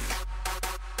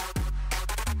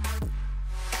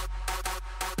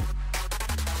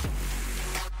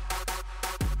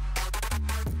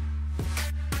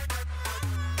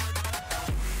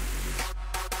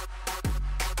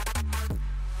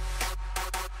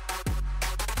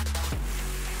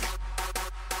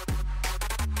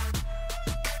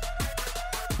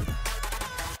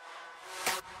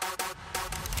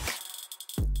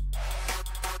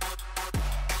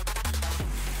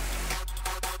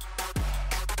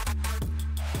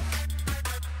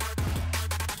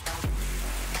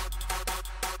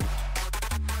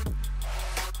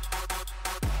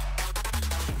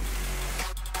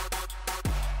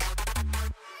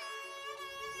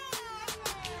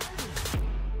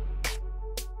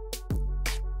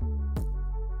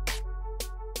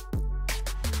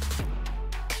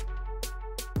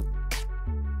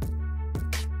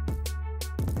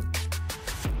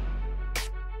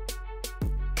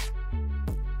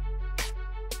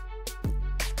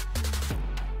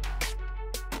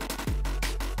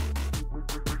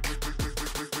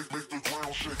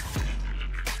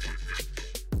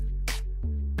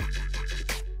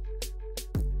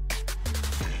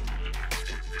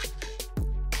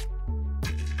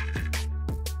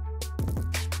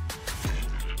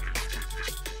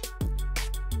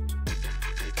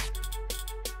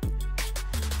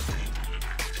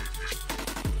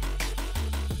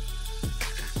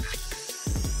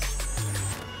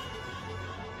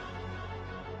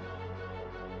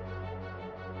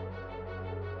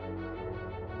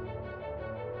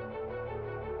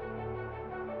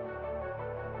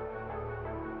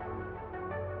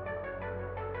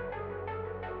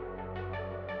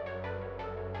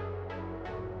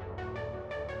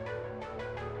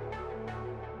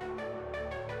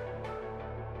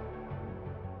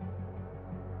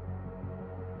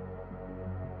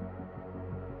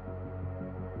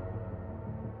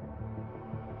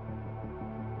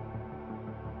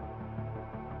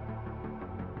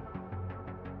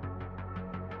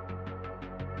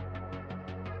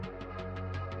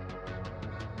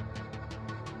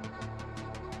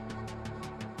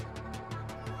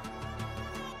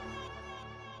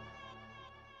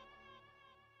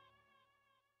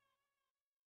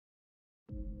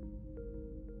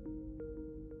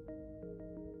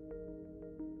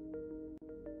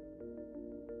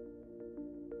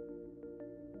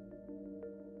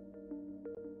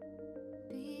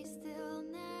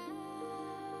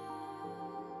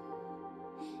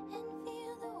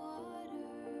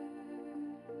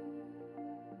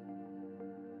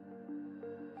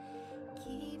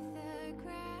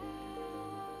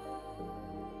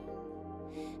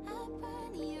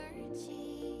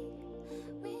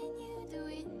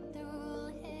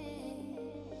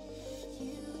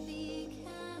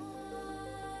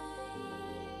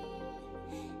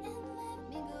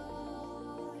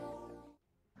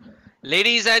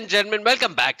 Ladies and gentlemen,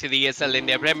 welcome back to the ESL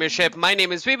India Premiership. My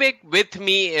name is Vivek. With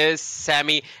me is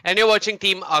Sammy, and you're watching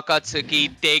Team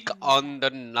Akatsuki take on the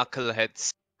Knuckleheads.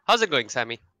 How's it going,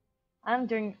 Sammy? I'm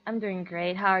doing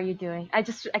great. How are you doing? I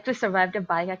just actually survived a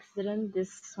bike accident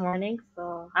this morning,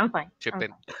 so I'm fine. Chip I'm in.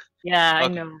 fine. Yeah, I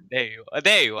Okay, know. there you are.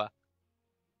 There you are.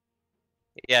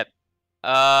 Yeah.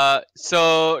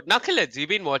 So Knuckleheads, you've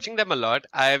been watching them a lot.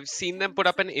 I've seen them put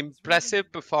up an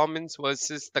impressive performance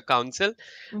versus the Council.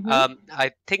 Mhm.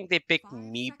 I think they picked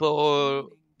Meepo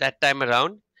that time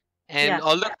around. Yeah. And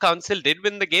although Council did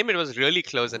win the game, it was really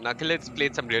close, and Knuckleheads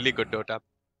played some really good Dota.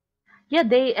 Yeah,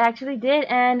 they actually did,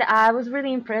 and I was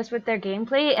really impressed with their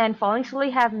gameplay. And Falling Slowly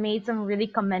have made some really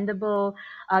commendable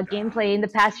gameplay in the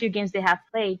past few games they have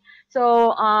played. So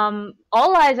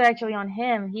all eyes are actually on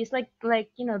him. He's like the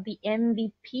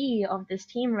MVP of this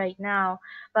team right now.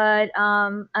 But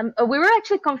we were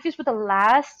actually confused with the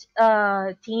last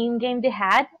team game they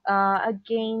had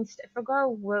against. I forgot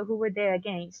who were they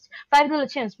against. Five Little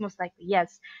Chimps, most likely.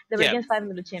 Yes, they were Yeah. against Five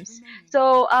Little Chimps.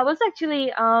 So I was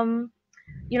actually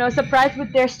surprised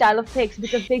with their style of picks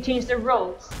because they changed their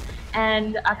roles.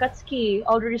 And Akatsuki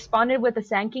already responded with a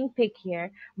Sanking pick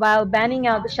here, while banning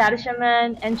out the Shadow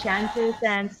Shaman, Enchantress,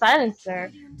 and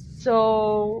Silencer.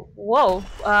 So, whoa.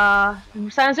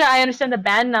 Silencer, I understand the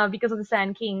ban now because of the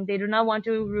Sand King. They do not want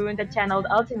to ruin the channeled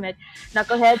ultimate.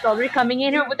 Knuckleheads already coming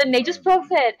in here with the Nature's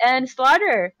Prophet and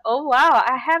Slaughter. Oh, wow.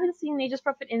 I haven't seen Nature's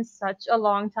Prophet in such a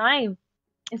long time.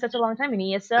 In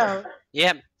ESL.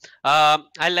 Yeah,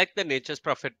 I like the Nature's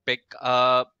Prophet pick.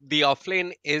 The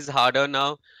offlane is harder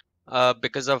now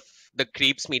because of the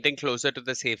creeps meeting closer to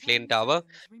the safe lane tower.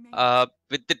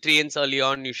 With the treants early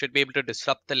on, you should be able to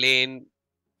disrupt the lane,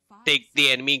 take the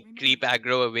enemy creep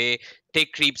aggro away,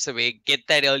 take creeps away, get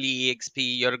that early EXP.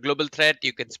 You're a global threat,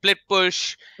 you can split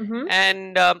push, Mm-hmm.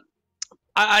 and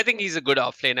I think he's a good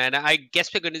offlane, and I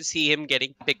guess we're going to see him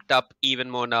getting picked up even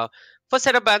more now. First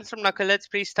set of bans from Knuckleheads,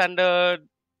 pretty standard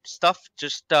stuff,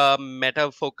 just meta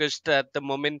focused at the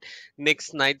moment.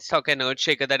 Nyx, Nightstalk, and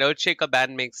Earthshaker. That Earthshaker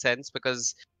ban makes sense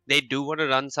because they do want to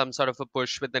run some sort of a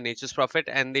push with the Nature's Prophet,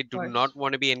 and they Of do course. not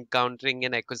want to be encountering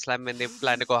an Echo Slam when they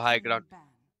plan to go high ground.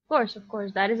 Of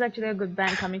course, that is actually a good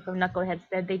ban coming from Knuckleheads.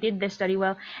 That they did their study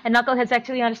well, and Knuckleheads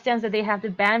actually understands that they have to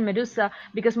ban Medusa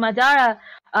because Madara,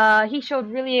 he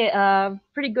showed really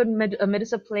pretty good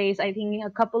Medusa plays. I think a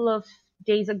couple of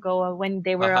days ago when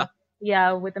they were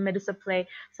Uh-huh. with the Medusa play.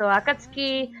 So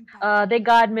Akatsuki, they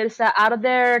got Medusa out of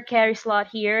their carry slot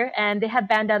here, and they have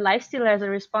banned that Lifestealer as a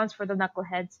response for the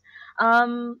Knuckleheads.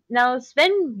 Now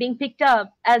Sven being picked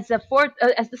up as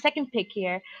as the second pick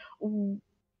here.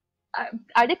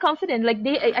 Are they confident? Like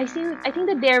I think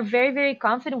that they're very very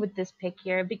confident with this pick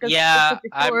here because Yeah,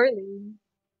 it's so early.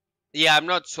 I'm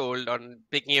not sold on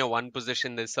picking a one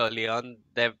position this early on.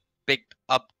 They've picked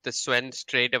up the Swen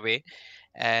straight away.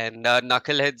 And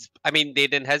Knuckleheads, I mean, they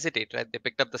didn't hesitate, right? They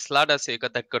picked up the Slada, so you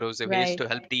got that corrosive haze Right. to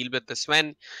help deal with the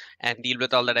Swen and deal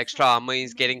with all that extra armor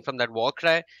he's getting from that Warcry.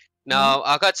 Mm-hmm. Now,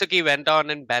 Akatsuki went on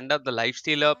and banned out the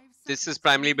Lifestealer. This is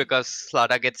primarily because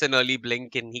Slada gets an early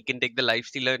blink and he can take the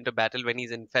Lifestealer into battle when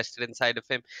he's infested inside of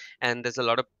him. And there's a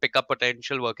lot of pickup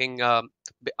potential working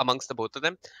amongst the both of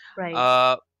them. Right.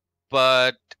 Uh,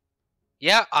 but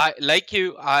yeah, I like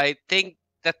you. I think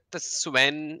that the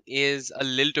Sven is a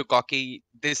little too cocky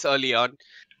this early on.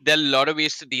 There are a lot of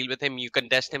ways to deal with him. You can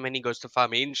test him when he goes to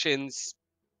farm ancients.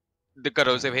 The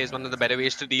corrosive haze is one of the better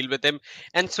ways to deal with him.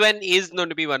 And Sven is known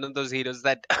to be one of those heroes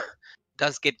that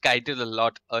does get kited a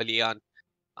lot early on.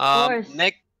 Of course.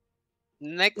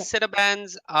 Next set of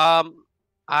bans.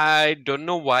 I don't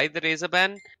know why the Razor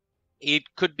ban. It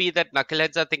could be that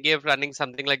Knuckleheads are thinking of running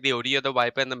something like the OD or the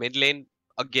Viper in the mid lane,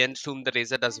 against whom the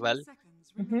Razor does well.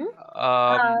 Mm-hmm.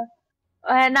 Um,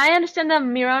 And I understand the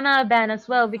Mirana ban as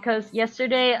well because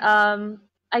yesterday,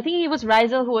 I think it was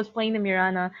Rizel who was playing the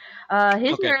Mirana.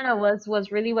 His okay. Mirana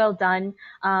was really well done.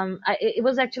 It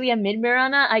was actually a mid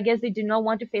Mirana. I guess they do not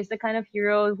want to face the kind of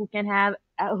hero who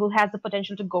has the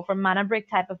potential to go for mana break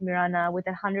type of Mirana with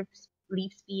 100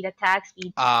 leap speed, attack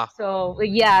speed. So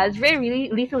yeah, it's very really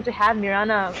lethal to have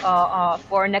Mirana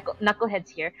for Knuckleheads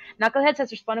here. Knuckleheads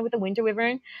has responded with the Winter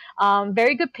Wyvern.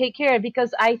 Very good pick here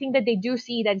because I think that they do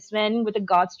see that Sven with the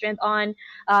God Strength on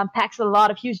packs a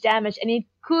lot of huge damage and it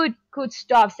could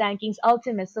stop Sanking's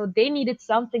ultimate. So they needed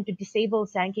something to disable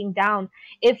Sanking down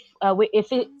if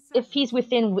he's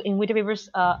within Winter Wyvern's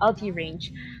ulti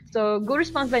range. So good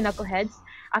response by Knuckleheads.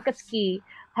 Akatsuki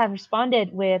have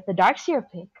responded with the Darkseer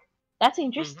pick. That's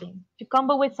interesting to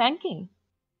combo with Sanking.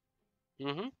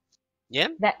 Mm-hmm.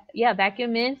 Yeah.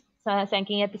 Vacuum in,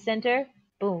 Sanking at the center,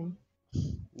 boom.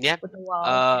 Yeah. With the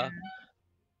wall.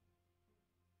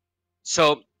 So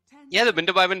yeah, the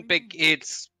Winter Wyvern pick,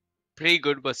 it's pretty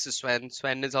good versus Sven.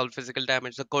 Sven is all physical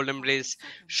damage. The Cold Embrace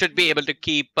should be able to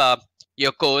keep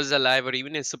your cores alive or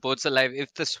even your supports alive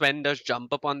if the Sven does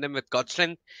jump up on them with God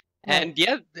Strength. Right. And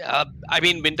yeah, I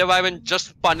mean, Winter Wyvern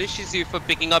just punishes you for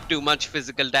picking up too much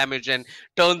physical damage and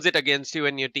turns it against you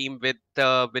and your team with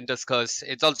Winter's Curse.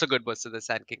 It's also good versus the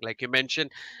Sand King, like you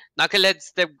mentioned.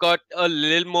 Knuckleheads, they've got a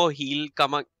little more heal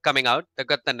coming out. They've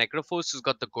got the Necroforce, who's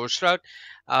got the Ghost Route.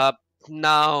 Uh,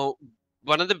 Now,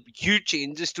 one of the huge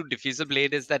changes to Diffuser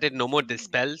Blade is that it no more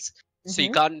dispels. So you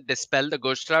Mm-hmm. can't dispel the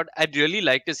Ghost Route. I'd really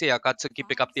like to see Akatsuki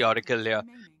pick up the Oracle here.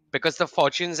 Because the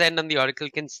Fortune's End on the Oracle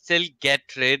can still get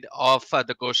rid of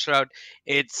the Ghost Route.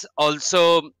 It's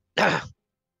also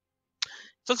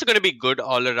it's also going to be good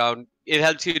all around. It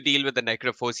helps you deal with the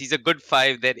Necroforce. He's a good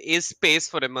 5. There is space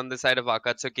for him on the side of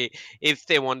Akatsuki if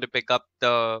they want to pick up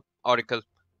the Oracle.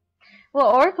 Well,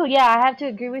 Oracle, yeah, I have to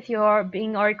agree with you. Or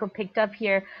being Oracle picked up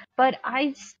here, but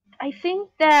I think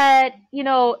that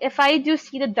if I do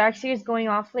see the Dark Series going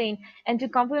off lane and to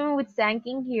complement with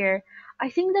Sanking here, I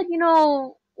think that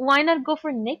why not go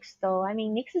for Nyx though? I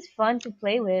mean, Nyx is fun to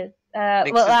play with.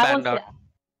 Nyx Well, is I won't banned say. out.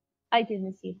 I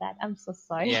didn't see that. I'm so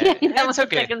sorry. Yeah, That it's was the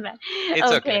okay. second match.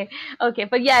 It's okay. Okay, okay,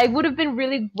 but yeah, it would have been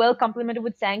really well complemented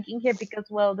with Sanking here because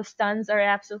well, the stuns are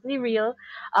absolutely real.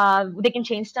 They can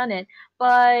chain stun it.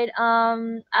 But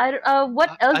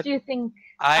what else I, do you think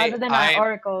I, other than our I,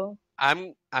 Oracle?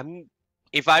 I'm.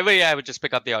 If I were you, I would just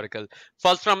pick up the Oracle.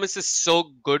 False Promise is so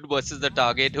good versus the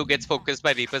target who gets focused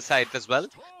by Reaper's Scythe as well.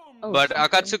 Oh, But okay.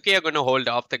 Akatsuki are going to hold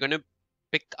off. They're going to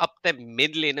pick up their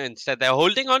mid laner instead. They're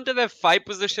holding on to their 5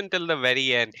 position till the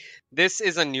very end. This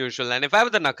is unusual. And if I were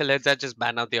the Knuckleheads, I'd just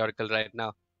ban out the Oracle right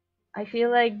now. I feel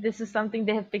like this is something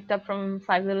they have picked up from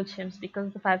Five Little Chimps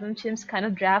because the Five Little Chimps kind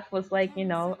of draft was like,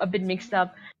 a bit mixed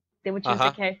up. They would Uh choose the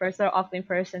huh. carry first or offlane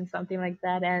first and something like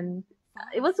that, and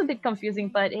it was a bit confusing.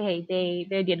 But hey,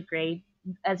 they did great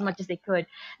as much as they could.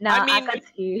 I Now mean,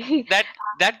 Akatsuki,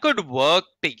 that could work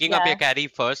picking up your yeah, carry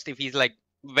first if he's like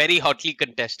very hotly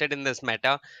contested in this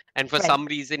meta and for right. some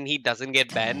reason he doesn't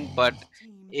get banned, but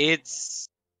it's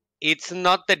it's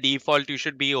not the default you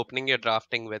should be opening your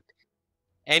drafting with.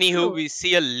 Anywho, True. we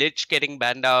see a Lich getting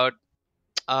banned out.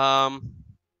 Um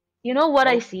You know what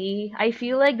I oh see? I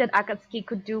feel like that Akatsuki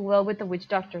could do well with the Witch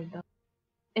Doctor though.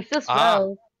 It fits ah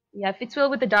well. Yeah, it fits well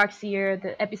with the Darkseer,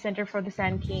 the epicenter for the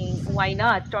Sand King. Why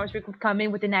not? Stormspear could come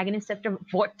in with an Aghanim Scepter,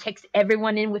 vortex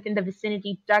everyone in within the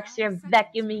vicinity, Darkseer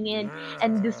vacuuming in,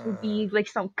 and this would be like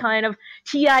some kind of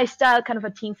TI style kind of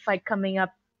a team fight coming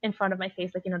up in front of my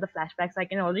face, like the flashbacks I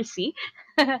can already see.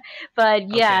 But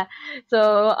okay. yeah,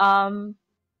 so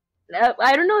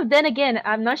I don't know. Then again,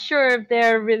 I'm not sure if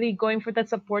they're really going for that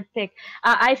support pick.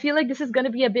 I feel like this is gonna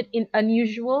be a bit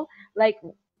unusual. Like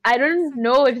I don't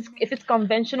know if it's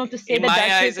conventional to say In that my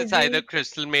Darkseer eyes could it's either be.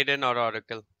 Crystal Maiden or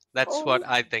Oracle. That's what Oh,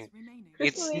 I think.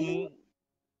 Crystal It's Maiden.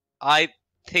 I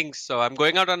think so. I'm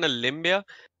going out on a limb here.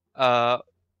 Uh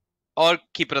or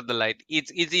Keeper of the Light.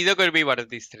 It's either going to be one of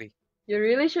these three. You're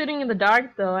really shooting in the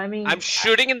dark, though. I I'm mean,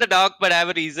 shooting in the dark, but I have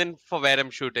a reason for where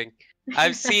I'm shooting.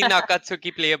 I've seen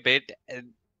Akatsuki play a bit,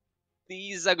 and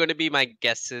these are going to be my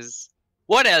guesses.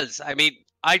 What else? I mean,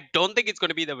 I don't think it's going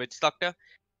to be the Witch Doctor.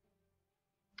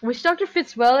 Witch Doctor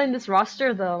fits well in this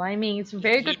roster, though. I mean, it's a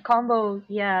very He good combo,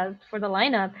 yeah, for the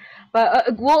lineup. But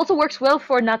it also works well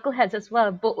for Knuckleheads as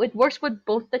well. But it works with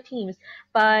both the teams.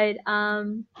 But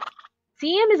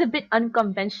CM is a bit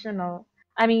unconventional.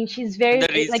 I mean, she's and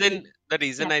very like the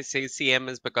reason yeah. I say CM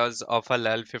is because of her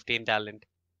level 15 talent.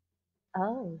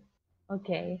 Oh,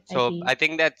 okay, I So see. I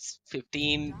think that's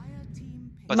 15%.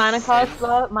 Mana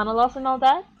loss, and all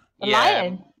that. A Yeah.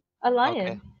 lion, a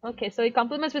Okay. lion. Okay, so it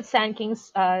complements with Sand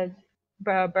King's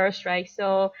burst strike.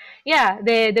 So yeah,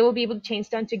 they will be able to chain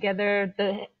stun together.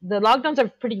 The lockdowns are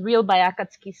pretty real by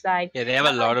Akatsuki's side. Yeah, they have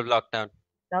a Now, lot of lockdown.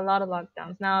 a lot of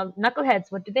lockdowns. Now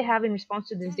Knuckleheads, what do they have in response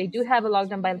to this? They do have a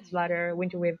lockdown by Slaughter,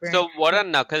 Winter Wyvern. So what are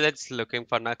Knuckleheads looking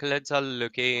for? Knuckleheads are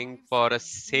looking for a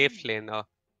safe laner.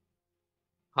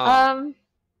 Huh. Um,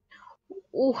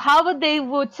 how would they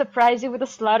would surprise you with a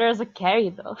Slaughter as a carry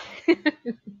though?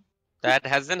 That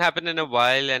hasn't happened in a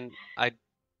while, and I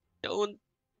don't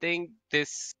think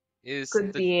this is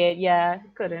Could the. be it. Yeah,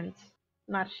 couldn't.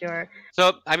 Not sure.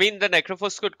 So, I mean, the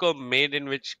Necroforce could go mid, in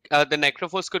which the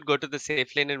Necroforce could go to the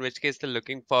safe lane, in which case they're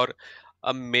looking for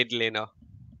a mid laner.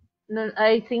 No,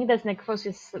 I think that Necrophos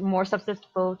is more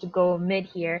susceptible to go mid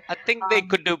here. I think they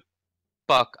could do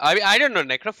Puck. I don't know.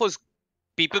 Necroforce,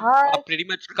 people are Puck, pretty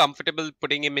much comfortable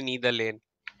putting him in either lane.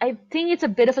 I think it's a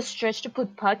bit of a stretch to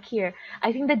put Puck here.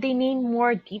 I think that they need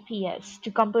more DPS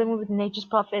to complement with Nature's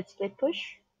Prophet split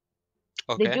push.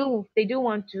 Okay. They do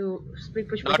want to split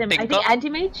push with Not him. I Tinker? think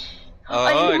Anti-Mage?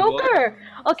 Oh, Invoker!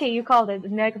 Okay, you called it.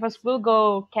 Necrophos will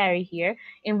go carry here.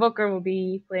 Invoker will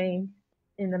be playing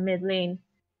in the mid lane.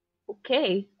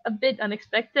 Okay, a bit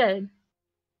unexpected.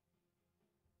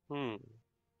 Hmm.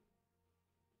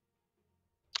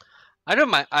 I don't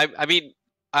mind. I mean,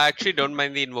 I actually don't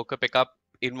mind the Invoker pickup.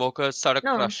 Invoker sort of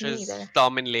No, me crushes neither.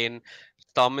 Storm in lane.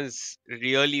 Storm is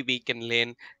really weak in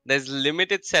lane. There's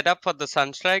limited setup for the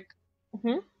Sunstrike,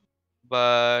 Hmm.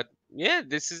 but yeah,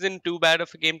 this isn't too bad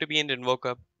of a game to be in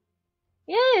Invoker.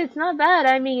 Yeah, it's not bad.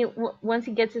 I mean, once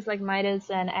he gets his like Midas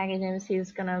and Aghanim's,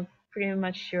 he's gonna pretty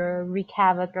much sure wreak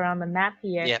havoc around the map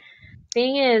here. Yeah.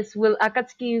 Thing is, will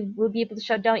Akatsuki will be able to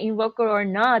shut down Invoker or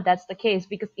not? That's the case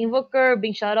because Invoker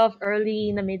being shut off early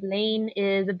in the mid lane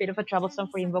is a bit of a troublesome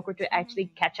for Invoker to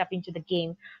actually catch up into the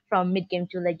game from mid game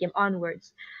to late game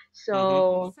onwards. Mm-hmm.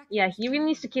 So yeah, he really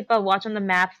needs to keep a watch on the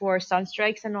map for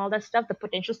sunstrikes and all that stuff, the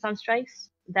potential sunstrikes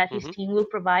that his Mm-hmm. team will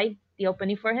provide the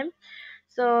opening for him.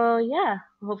 So yeah,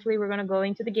 hopefully we're gonna go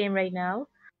into the game right now.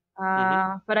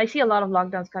 Mm-hmm. But I see a lot of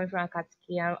lockdowns coming from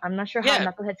Akatsuki. I'm not sure how Yeah.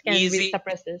 Knuckleheads can really Easy.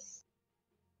 suppress this.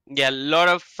 Yeah, a lot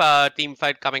of team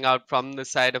fight coming out from the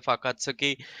side of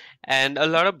Akatsuki, and a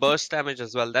lot of burst damage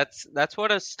as well. That's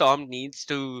what a Storm needs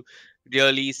to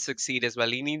really succeed as well.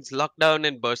 He needs lockdown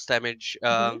and burst damage.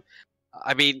 Hmm.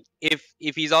 I mean, if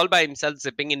he's all by himself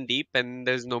zipping in deep and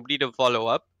there's nobody to follow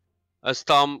up, a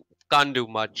Storm can't do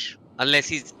much unless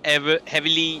he's ever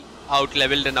heavily out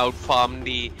leveled and out farmed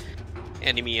the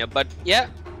enemy. But yeah,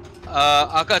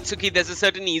 Akatsuki, there's a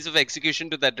certain ease of execution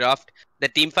to that draft. The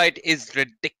team fight is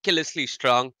ridiculously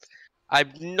strong.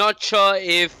 I'm not sure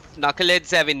if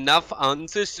Knuckleheads have enough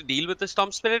answers to deal with the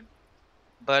Storm Spirit,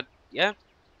 but yeah.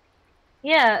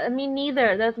 Yeah, I mean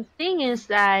neither. The thing is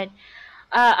that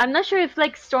I'm not sure if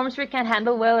like Stormsphere can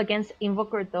handle well against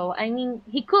Invoker though. I mean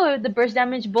he could. The burst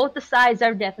damage, both the sides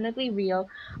are definitely real,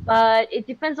 but it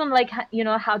depends on like you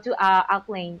know how to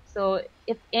outlane. So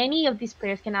if any of these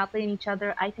players can outlane each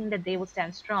other, I think that they will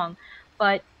stand strong.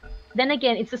 But then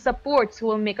again, it's the supports who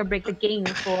will make or break the game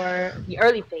for the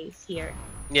early phase here.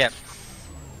 Yeah.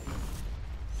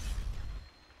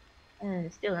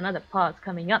 And still another pause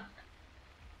coming up.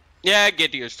 Yeah,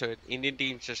 get used to it. Indian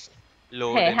teams just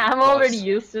load Hey, and I'm pause. already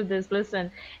used to this. Listen,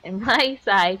 in my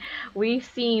side, we've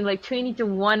seen like 20 to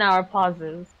 1 hour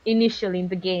pauses initially in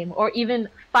the game, or even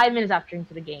 5 minutes after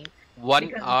into the game. 1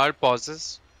 Because- hour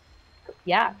pauses.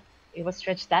 Yeah, it was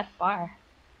stretched that far.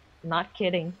 Not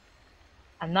kidding.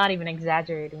 I'm not even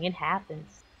exaggerating. It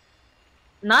happens.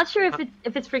 Not sure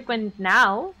if it's frequent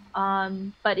now,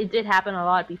 but it did happen a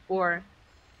lot before.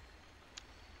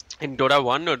 In Dota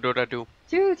 1 or Dota 2?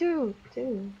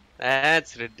 Two.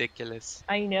 That's ridiculous.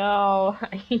 I know,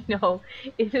 I know.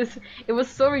 It was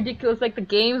so ridiculous. Like the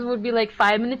games would be like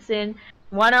 5 minutes in,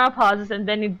 1 hour pauses, and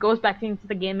then it goes back into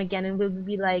the game again, and we'll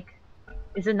be like,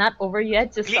 "Is it not over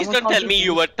yet?" Just Please someone don't called tell me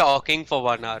you were talking for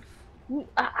 1 hour.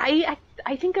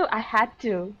 I think I had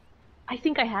to. I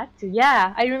think I had to.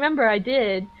 Yeah, I remember I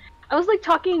did. I was like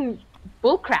talking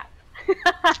bullcrap.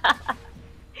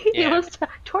 It Yeah. was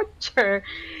torture.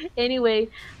 Anyway,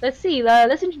 let's see.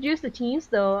 Let's introduce the teams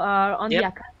though. On the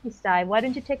Yep. Akatsuki side, why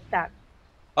don't you take that?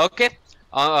 Okay.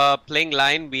 Playing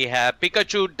line, we have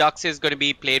Pikachu. Dux is going to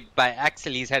be played by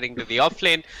Axel. He's heading to the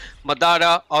offlane.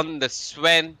 Madara on the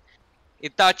Sven.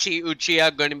 Itachi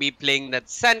Uchiha going to be playing that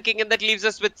Sand King, and that leaves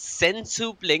us with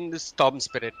Sensu playing the Storm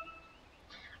Spirit.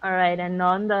 All right, and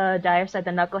on the dire side,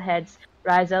 the Knuckleheads,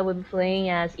 Ryza will be playing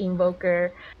as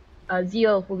Invoker.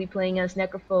 Zeo will be playing as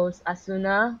Necrophos.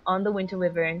 Asuna on the Winter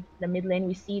Wyvern. The mid lane,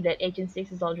 we see that Agent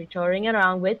 6 is already touring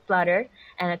around with Flutter,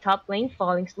 and the top lane,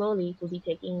 Falling Slowly, will be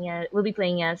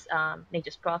playing as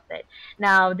Nature's Prophet.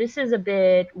 Now, this is a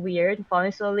bit weird.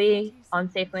 Falling Slowly on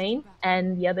safe lane,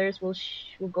 and the others will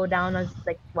go down as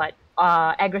like what?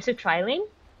 Aggressive tri lane.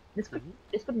 This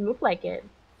could look like it.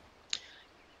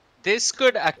 This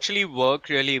could actually work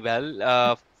really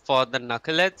well for the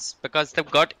Knuckleheads because they've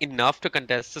got enough to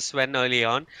contest the Sven early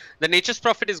on. The Nature's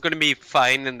Prophet is going to be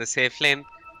fine in the safe lane.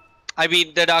 I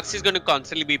mean, the Darkseid is going to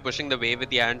constantly be pushing the wave with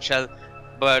the Iron Shell,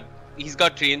 but he's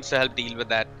got Treants to help deal with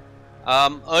that.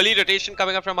 Early rotation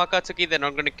coming up from Akatsuki, they're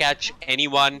not going to catch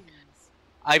anyone.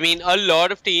 I mean, a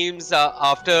lot of teams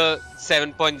after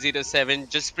 7.07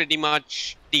 just pretty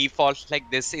much default like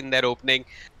this in their opening.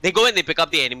 They go and they pick up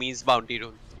the enemy's bounty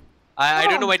rune. I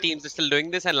don't know why teams are still doing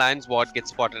this, and Lion's Ward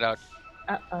gets spotted out.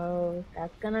 Uh-oh,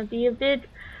 that's gonna be a bit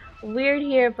weird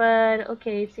here, but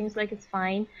okay, it seems like it's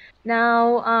fine.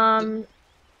 Now,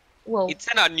 whoa. It's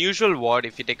an unusual ward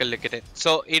if you take a look at it.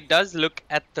 So it does look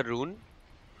at the rune.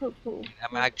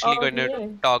 I'm actually going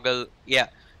to toggle. Yeah,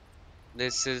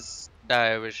 this is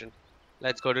Dire Vision.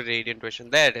 Let's go to Radiant Vision.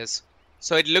 There it is.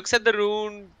 So it looks at the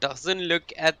rune, doesn't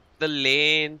look at the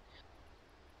lane.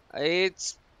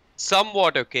 It's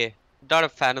somewhat okay. Not a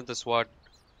fan of this ward.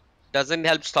 Doesn't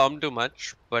help Storm too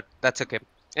much, but that's okay.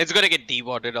 It's gonna get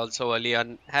dewarded also early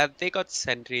on. Have they got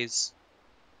sentries?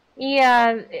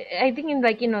 Yeah, I think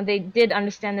like they did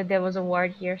understand that there was a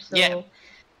ward here, Yeah.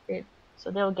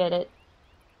 so they'll get it.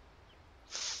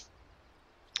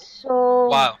 So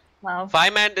Wow. wow,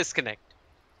 5-man disconnect.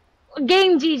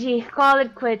 game GG, call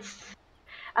it quits.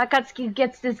 Akatsuki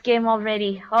gets this game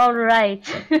already. All right.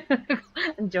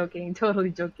 I'm joking, totally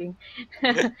joking.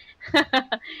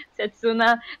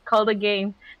 Setsuna, call the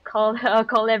game.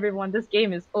 Call everyone. This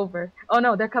game is over. Oh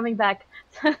no, they're coming back.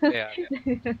 Yeah.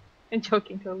 I'm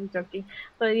joking, totally joking.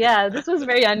 But yeah, this was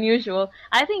very unusual.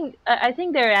 I think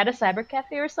they're at a cyber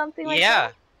cafe or something like Yeah,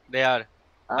 that. they are.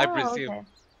 I Oh, presume. okay.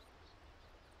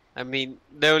 I mean,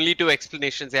 there are only two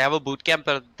explanations. They have a boot camp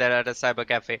or they're at a cyber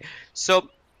cafe. So,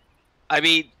 I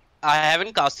mean, I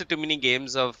haven't casted too many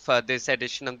games of this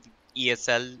edition of the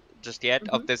ESL just yet,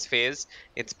 of Mhm. this phase.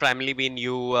 It's primarily been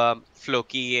you,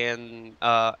 Floki, and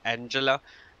Angela.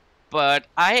 But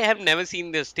I have never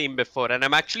seen this team before, and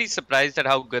I'm actually surprised at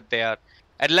how good they are.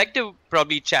 I'd like to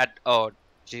probably chat. Oh,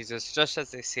 Jesus, just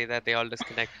as they say that, they all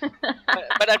disconnect.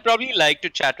 But I'd probably like to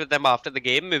chat with them after the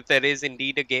game, if there is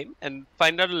indeed a game, and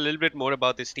find out a little bit more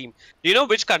about this team. Do you know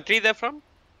which country they're from?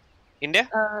 India?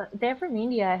 They're from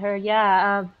India, I heard.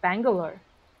 Yeah, Bangalore.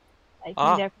 I think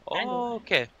Ah, they're from Bangalore. oh,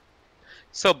 okay.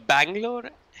 So Bangalore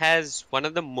has one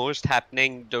of the most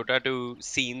happening Dota 2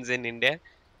 scenes in India.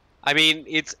 I mean,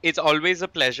 it's always a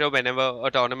pleasure whenever a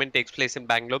tournament takes place in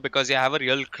Bangalore because you have a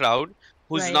real crowd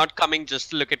who's Right. not coming just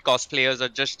to look at cosplayers or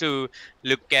just to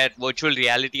look at virtual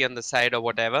reality on the side or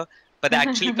whatever, but they're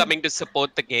actually coming to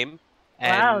support the game.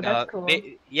 Wow, And that's cool.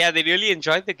 they really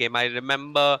enjoyed the game. I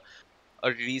remember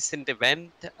a recent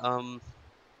event.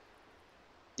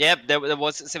 Yeah, there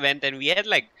was this event, and we had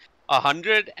like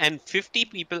 150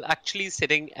 people actually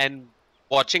sitting and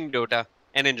watching Dota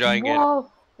and enjoying it. Whoa,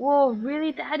 whoa,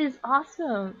 really? That is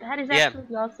awesome. That is Yeah.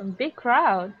 absolutely awesome. Big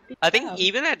crowd. Big I think crowd.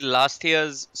 even at last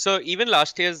year's, so even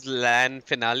last year's LAN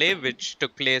finale, which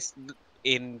took place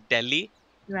in Delhi,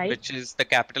 Right? which is the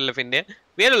capital of India,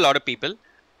 we had a lot of people.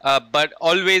 But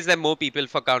always there are more people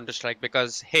for Counter Strike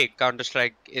because hey, Counter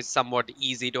Strike is somewhat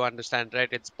easy to understand, right?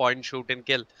 It's point, shoot, and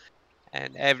kill,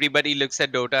 and everybody looks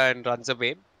at Dota and runs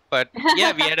away. But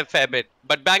yeah, we had a fair bit.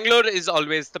 But Bangalore is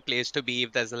always the place to be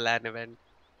if there's a LAN event.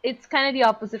 It's kind of the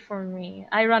opposite for me.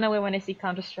 I run away when I see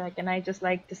Counter Strike, and I just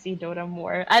like to see Dota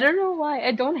more. I don't know why.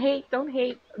 I don't hate,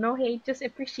 no hate, just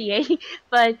appreciate.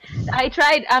 But I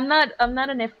tried. I'm not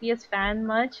an FPS fan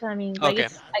much. I mean, like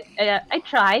Okay. I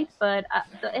tried, but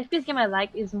the FPS game I like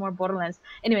is more Borderlands.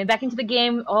 Anyway, back into the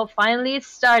game. Oh, finally it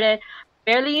started.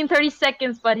 Barely in 30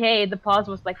 seconds, but hey, the pause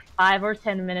was like 5 or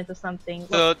 10 minutes or something.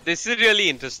 So this is really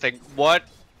interesting. What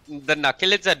the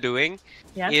Knuckleheads are doing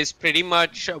Yeah. is pretty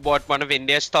much what one of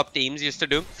India's top teams used to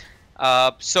do.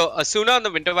 So Asuna on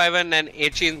the Winter Wyvern and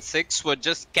HN6 were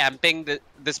just camping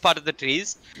this part of the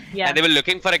trees, Yeah. and they were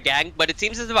looking for a gank. But it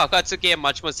seems as if Akatsuki are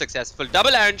much more successful.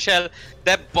 Double Iron Shell,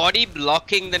 their body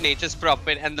blocking the Nature's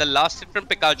Prophet, and the last hit from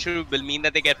Pikachu will mean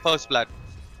that they get first blood.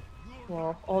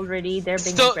 Well, already they're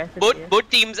being So aggressive here. both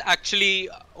teams actually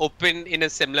opened in a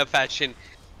similar fashion.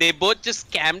 They both just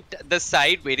camped the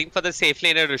side waiting for the safe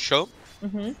laner to show.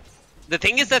 Mm-hmm. The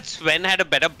thing is that Sven had a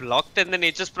better block than the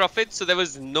Nature's Prophet, so there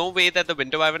was no way that the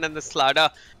Winter Wyvern and the Slada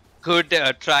could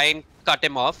try and cut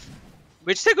him off.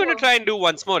 Which they're going to try and do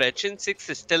once more. HN6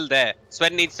 is still there.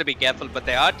 Sven needs to be careful, but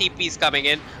there are TPs coming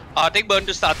in. Arctic Burn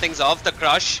to start things off. The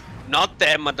Crush, not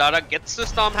there. Madara gets the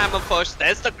Stormhammer first.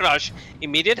 There's the Crush.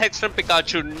 Immediate Hex from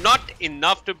Pikachu, not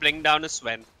enough to bring down a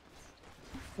Sven.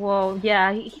 Whoa,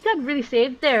 yeah, he got really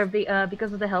saved there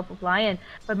because of the help of Lion.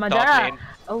 But Top Madara, lane.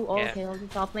 Yeah. okay, on the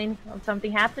top lane,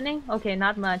 something happening? Okay,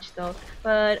 not much though.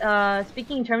 But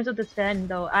speaking in terms of the Sven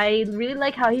though, I really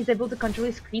like how he's able to control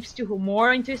his creeps to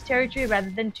more into his territory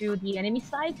rather than to the enemy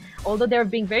side. Although they're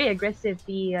being very aggressive,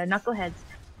 the Knuckleheads.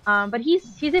 But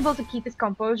he's able to keep his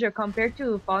composure compared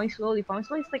to falling slowly. Falling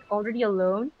slowly is like already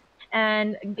alone,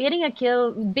 and getting a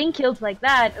kill, being killed like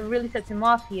that really sets him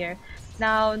off here.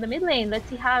 Now in the mid lane, let's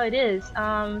see how it is.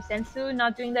 Sensu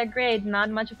not doing that great, not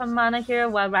much of a mana here,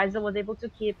 while Ryza was able to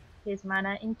keep his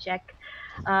mana in check.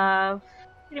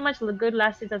 Pretty much good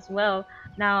last hit as well.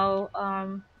 Now,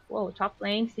 whoa, top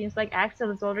lane seems like Axel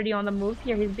is already on the move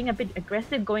here. He's being a bit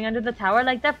aggressive, going under the tower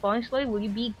like that. Falling slowly, will you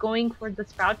be going for the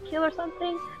Sprout kill or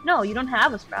something? No, you don't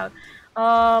have a Sprout.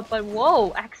 But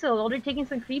whoa, Axel already taking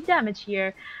some creep damage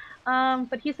here.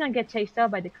 But he's gonna get chased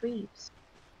out by the creeps.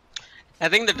 I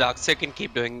think the Darkseer can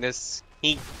keep doing this.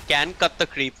 He can cut the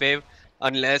creep wave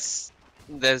unless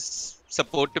there's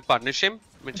support to punish him,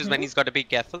 which is when he's got to be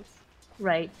careful.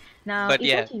 Right. Now, But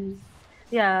yeah.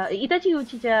 Itachi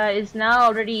Uchiha is now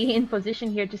already in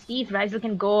position here to see if Ryzel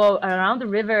can go around the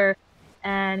river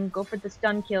and go for the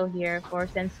stun kill here for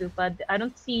Sensu, but I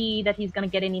don't see that he's gonna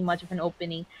get any much of an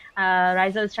opening.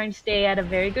 Ryzel is trying to stay at a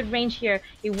very good range here.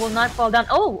 He will not fall down.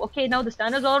 Oh, okay, no, the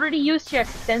stun is already used here.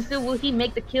 Sensu, will he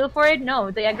make the kill for it?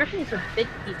 No, the aggression is a bit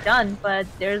done, but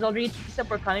there's already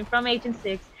support coming from Agent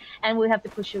 6, and we'll have to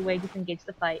push away, disengage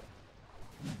the fight.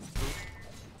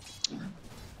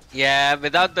 Yeah,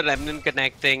 without the Remnant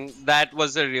connecting, that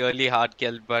was a really hard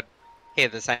kill, but hey,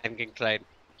 the Sand King tried.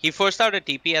 He forced out a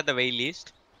TP at the very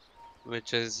least,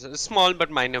 which is a small but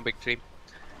minor victory.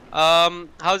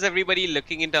 How's everybody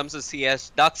looking in terms of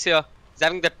CS? Darkseer is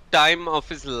having the time of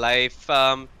his life.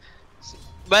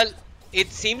 Well,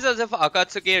 it seems as if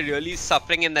Akatsuki are really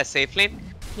suffering in their safe lane.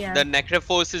 Yeah. The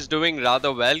Necroforce is doing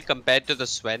rather well compared to the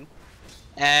Sven.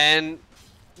 And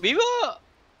we were...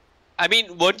 I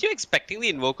mean, weren't you expecting the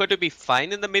Invoker to be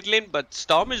fine in the mid lane? But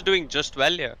Storm is doing just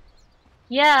well here.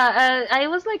 Yeah, I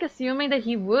was like assuming that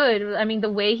he would. I mean, the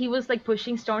way he was like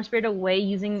pushing Storm Spirit away,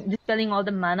 dispelling all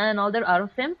the mana and all that out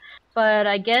of him. But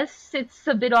I guess it's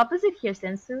a bit opposite here.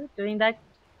 Sensu doing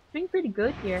pretty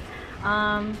good here.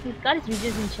 He's got his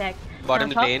regions in check.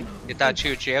 Bottom lane,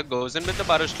 Itachi Uchiha goes in with the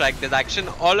Burrow Strike. There's action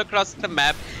all across the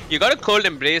map. You got a Cold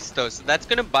Embrace though, so that's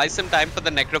gonna buy some time for the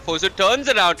Necroforce, who turns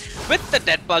around with the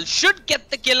Death Pulse. Should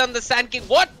get the kill on the Sand King.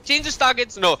 What? Changes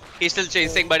targets? No, he's still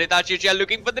chasing, but Itachi Uchiha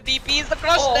looking for the TP. Is the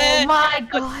cross there? Oh my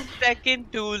god! A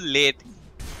second too late.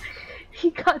 He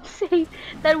got saved.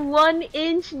 That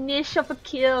 1-inch niche of a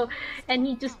kill, and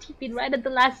he just TP'd right at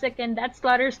the last second. That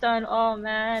Slaughter stun. Oh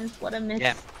man, what a miss.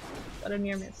 Yeah. What a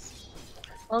near miss.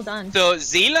 Well done. So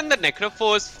Zeal and the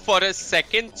Necroforce for a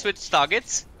second switch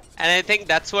targets, and I think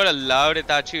that's what allowed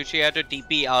Itachi Uchiha to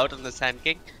TP out on the Sand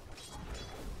King.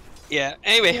 Yeah,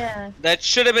 anyway, that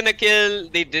should have been a kill.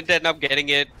 They didn't end up getting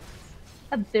it.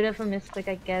 A bit of a misclick,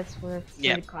 I guess, for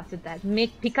it costed that.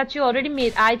 Pikachu already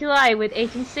made eye to eye with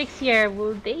Agent 6 here.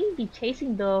 Will they be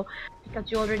chasing though?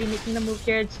 Pikachu already making the move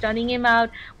here, stunning him out.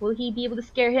 Will he be able to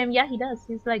scare him? Yeah, he does.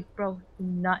 He's like, bro, do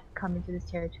not come into this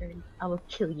territory. I will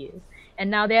kill you. And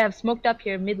now they have smoked up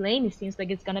here mid lane. It seems like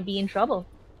it's gonna be in trouble.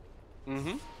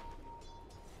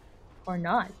 Or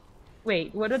not.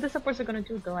 Wait, what are the supports are gonna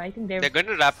do though? I think they're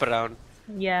gonna wrap around.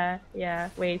 Yeah.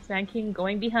 Wait, Sand King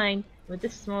going behind with the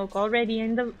smoke already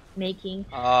in the making.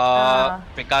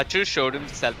 Pikachu showed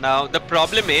himself. Now the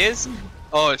problem is,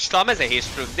 Storm has a haste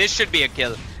proof. This should be a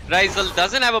kill. Ryzel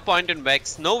doesn't have a point in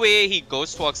Vex. No way he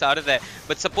ghost walks out of there.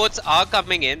 But supports are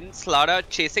coming in. Slaughter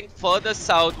chasing further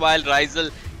south while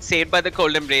Ryzel, saved by the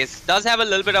Cold Embrace, does have a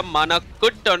little bit of mana,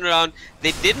 could turn around.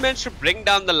 They did manage to bring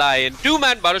down the Lion.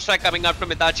 Two-man Burrow Strike coming out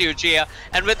from Itachi Uchiha,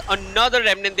 and with another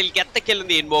Remnant, they'll get the kill in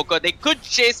the Invoker. They could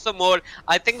chase for more.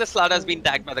 I think the Slaughter has been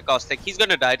tagged by the Caustic. He's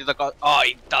gonna die to the Caustic. Oh,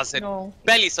 he doesn't. No.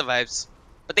 Barely survives.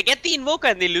 But they get the Invoker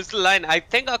and they lose the line. I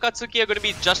think Akatsuki are gonna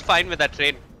be just fine with that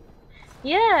trade.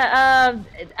 Yeah,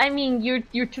 I mean,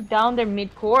 you took down their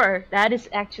mid core. That is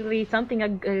actually something a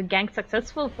gank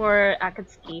successful for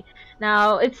Akatsuki.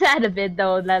 Now, it's sad a bit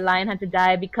though that Lion had to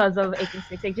die because of Agent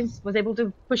 6. Agent was able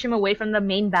to push him away from the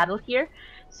main battle here.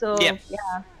 So, yeah.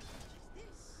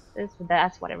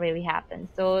 That's what really happened.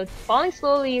 So, it's falling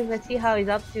slowly. Let's see how he's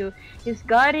up to. He's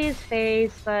got his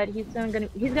face, but he's gonna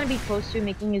be close to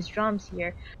making his drums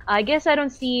here. I guess I don't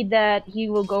see that he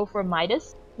will go for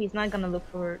Midas. He's not gonna look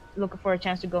for a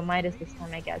chance to go Midas this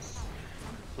time, I guess.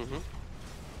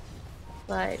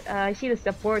 But I see the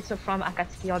supports from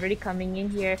Akatsuki already coming in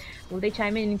here. Will they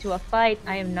chime in into a fight?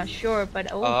 I am not sure,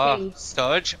 but okay.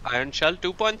 Surge, Iron Shell,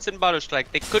 2 points in Burrow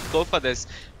Strike. They could go for this.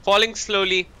 Falling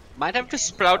slowly. Might have to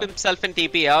sprout himself and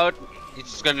TP out. He's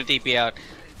just gonna TP out.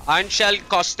 Iron Shell,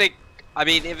 Caustic. I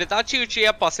mean, if Itachi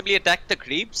Uchiha possibly attacked the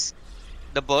creeps,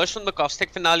 the burst from the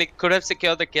Caustic finale could have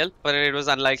secured the kill, but it was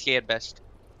unlikely at best.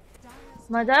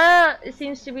 Madara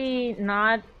seems to be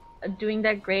not doing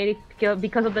that great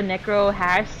because of the Necro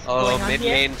Hash. Mid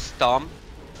lane Storm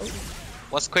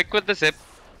was quick with the zip.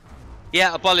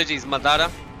 Yeah, apologies, Madara.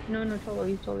 No,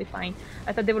 totally fine.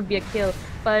 I thought there would be a kill,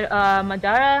 but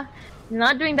Madara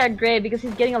not doing that great because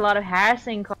he's getting a lot of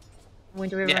harassing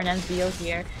Winter River and Zeal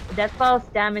here. The Death Pulse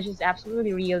damage is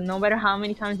absolutely real, no matter how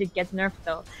many times it gets nerfed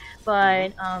though.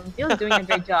 But Zeal's doing a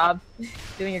great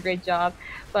job.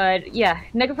 But yeah,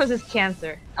 Necrophos is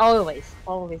cancer. Always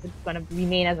it's gonna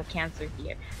remain as a cancer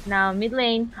here. Now mid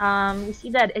lane, we see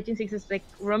that Agent 6 is like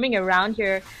roaming around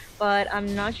here, but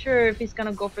I'm not sure if he's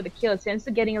gonna go for the kill. It seems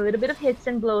to getting a little bit of hits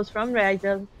and blows from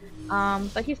Ryzel.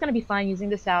 But he's gonna be fine using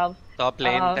the salve. Top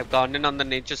lane, they've gone in on the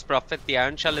Nature's Prophet. The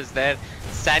Iron Shell is there.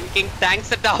 Sand King tanks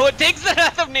the tower, takes the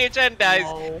Wrath of Nature and dies.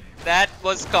 No. That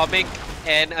was comic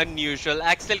and unusual.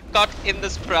 Axel caught in the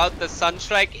Sprout. The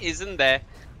Sunstrike isn't there.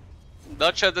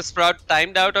 Not sure the Sprout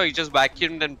timed out or he just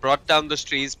vacuumed and brought down those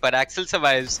trees. But Axel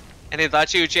survives. And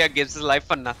Itachi Uchiha gives his life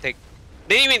for nothing.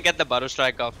 Didn't even get the Burrow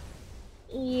Strike off.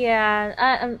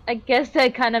 Yeah, I guess I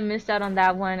kind of missed out on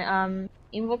that one.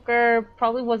 Invoker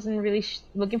probably wasn't really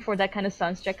looking for that kind of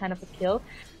Sunstrike kind of a kill.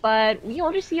 But we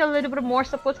already see a little bit more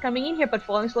supports coming in here, but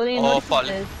falling slowly. Oh,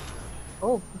 falling.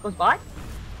 Oh, it goes bot?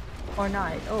 Or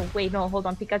not? Oh, wait, no, hold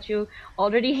on. Pikachu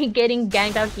already getting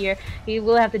ganked out here. He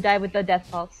will have to die with the Death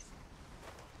Pulse.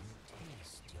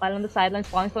 While on the sidelines,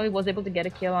 falling slowly was able to get a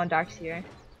kill on Darks here.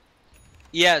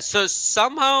 Yeah, so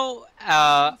somehow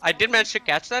I did manage to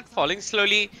catch that. Falling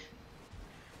slowly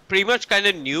pretty much kind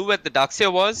of knew where the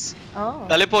Darkseer was. Oh.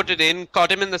 Teleported in, caught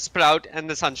him in the Sprout, and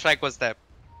the Sunstrike was there.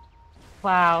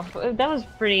 Wow, that was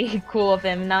pretty cool of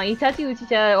him. Now Itachi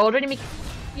Uchiha already making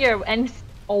here, and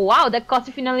oh wow, that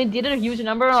Kotsu finally did a huge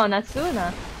number on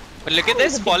Asuna. But look at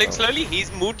this, falling slowly.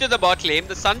 He's moved to the bot lane.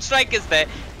 The Sunstrike is there.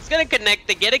 He's gonna connect.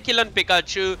 They get a kill on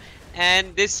Pikachu.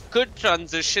 And this could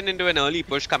transition into an early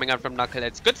push coming out from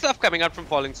Knuckleheads. Good stuff coming out from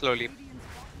falling slowly.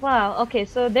 Wow, okay,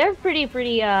 so they're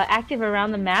pretty active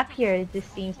around the map here, it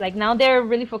just seems like. Now they're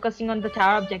really focusing on the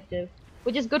tower objective,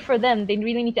 which is good for them. They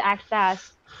really need to act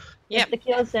fast. Yeah. Get the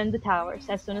kills and the towers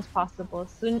as soon as possible.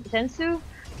 Sensu,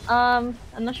 I'm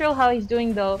not sure how he's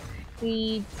doing though.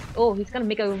 He's gonna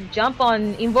make a jump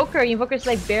on Invoker. Invoker's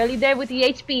like barely there with the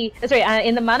HP. Sorry,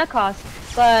 in the mana cost.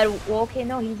 But well, okay,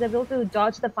 no, he's able to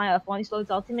dodge the Falling Slow's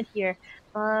ultimate here.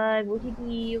 But will he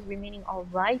be remaining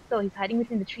alright though? He's hiding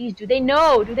within the trees. Do they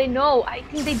know? Do they know? I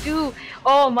think they do.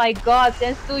 Oh my god,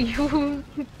 Sensu,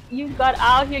 you got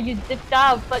out here, you zipped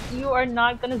out, but you are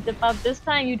not gonna zip out this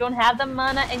time. You don't have the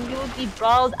mana and you will be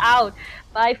brawled out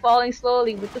by Falling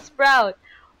Slowly with the Sprout.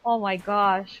 Oh my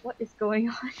gosh, what is going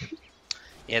on?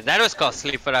 Yeah, that was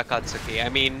costly for Akatsuki. I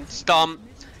mean, Storm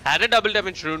had a double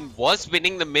damage rune, was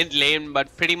winning the mid lane,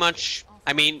 but pretty much,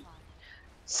 I mean,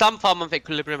 some form of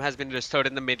equilibrium has been restored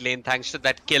in the mid lane thanks to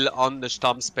that kill on the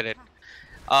Storm Spirit.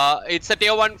 It's a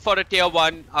tier 1 for a tier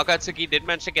 1. Akatsuki did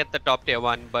manage to get the top tier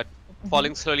 1, but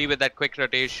falling slowly with that quick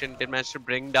rotation did manage to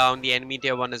bring down the enemy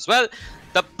tier 1 as well.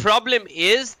 The problem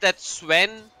is that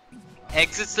Sven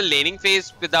exits the laning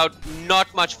phase without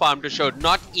not much farm to show,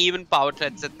 not even power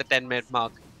threads at the 10-minute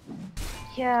mark.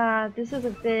 Yeah, this is a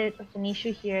bit of an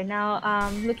issue here. Now,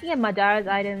 looking at Madara's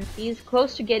items, he's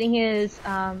close to getting his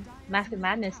Mask of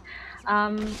Madness.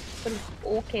 But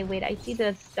okay, wait, I see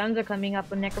the stuns are coming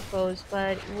up on Necropose,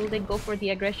 but will they go for the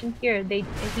aggression here?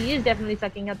 He is definitely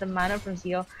sucking out the mana from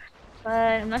Zeo, but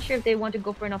I'm not sure if they want to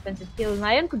go for an offensive kill.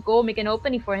 Lion could go make an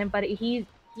opening for him, but he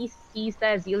sees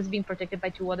that Zeo is being protected by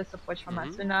two other supports from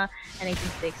Asuna and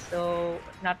 18-6, so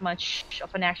not much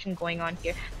of an action going on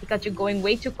here. Pikachu going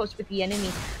way too close with the enemy.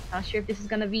 Not sure if this is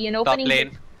gonna be an opening. Top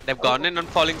lane. They've gone in on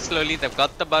falling slowly. They've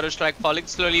got the Burrow Strike falling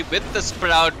slowly with the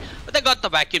Sprout, but they got the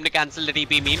vacuum to cancel the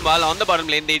TP. Meanwhile, on the bottom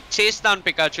lane, they chase down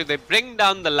Pikachu. They bring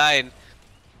down the line.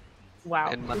 Wow.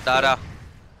 And Madara,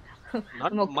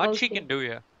 not Mukul much he can do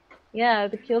here. Yeah,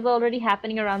 the kills are already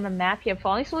happening around the map here.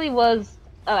 Falling slowly was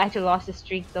actually lost his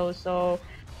streak though, so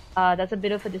that's a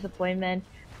bit of a disappointment.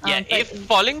 Yeah, if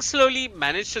falling slowly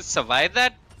managed to survive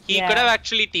that, he could have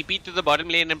actually TP'd to the bottom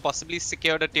lane and possibly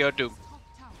secured a tier 2.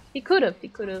 He could have,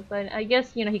 but I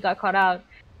guess, you know, he got caught out.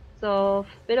 So,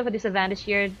 bit of a disadvantage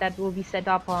here that will be set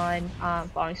up on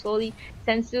falling slowly.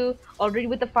 Sensu, already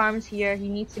with the farms here, he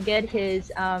needs to get his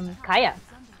Kaya.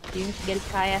 He needs to get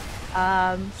his Kaya.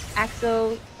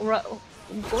 Axel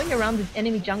going around the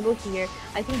enemy jungle here.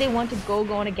 I think they want to go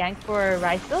on a gank for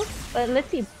Raizo. But let's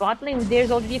see, bot lane,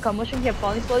 there's already a commotion here.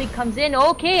 Falling slowly comes in.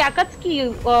 Okay,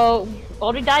 Akatsuki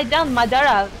already died down.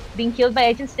 Madara being killed by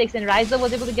Agent Sticks, and Raizo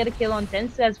was able to get a kill on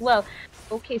Sensu as well.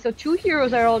 Okay, so 2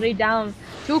 heroes are already down.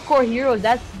 2 core heroes.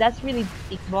 That's really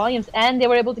big volumes, and they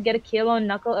were able to get a kill on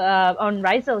on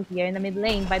Raizo here in the mid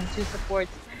lane by the 2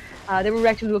 supports. They were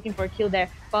actually looking for a kill there.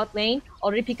 Bot lane,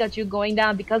 already Pikachu going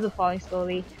down because of falling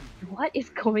slowly. What is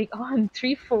going on?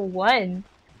 3 for 1.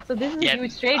 So this is a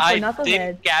huge trade for Knuckleheads. I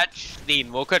did catch the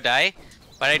Invoker die,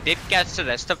 but I did catch the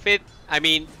rest of it. I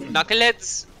mean,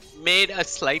 Knuckleheads made a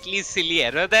slightly silly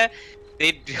error there.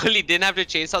 They really didn't have to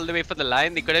chase all the way for the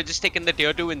line. They could have just taken the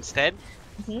tier 2 instead.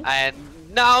 And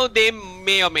now they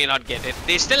may or may not get it.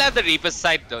 They still have the Reaper's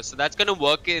Sight though, so that's going to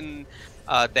work in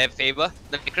their favor.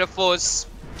 The Necrophos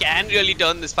can really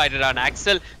turn this fight around.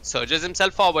 Axel surges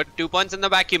himself forward, 2 points in the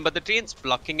vacuum, but the Treant's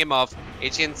blocking him off.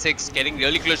 HN6 getting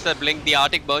really close to that blink. The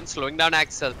Arctic burn slowing down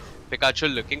Axel.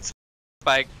 Pikachu looking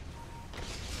spike.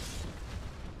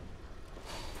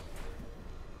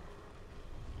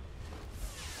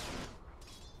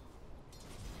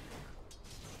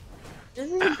 This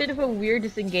is a bit of a weird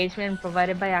disengagement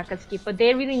provided by Akatsuki, but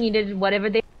they really needed whatever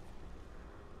they.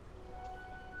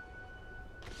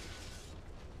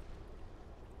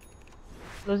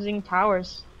 Losing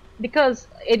towers, because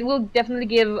it will definitely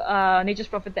give Nature's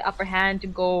Prophet the upper hand to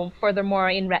go furthermore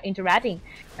into ratting.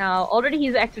 Now already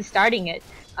he's actually starting it.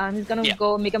 He's gonna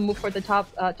go make a move for the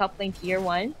top lane tier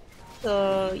 1.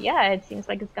 So yeah, it seems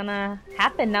like it's gonna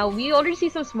happen. Now we already see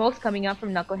some smokes coming up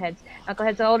from Knuckleheads.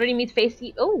 Knuckleheads already meets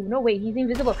Facey. Oh no, wait, he's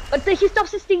invisible. But he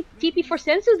stops his TP for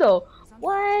Sensu though.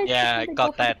 What? Yeah,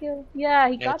 got that. Yeah,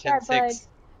 he got that, but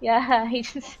yeah, he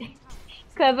just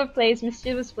clever plays,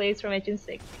 mischievous plays from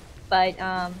HN6. But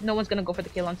no one's gonna go for the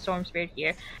kill on Storm Spirit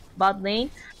here. Bot lane,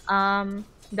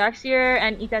 Darkseer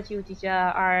and Itachi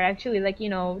Uchiha are actually like, you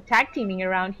know, tag teaming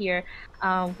around here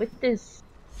with this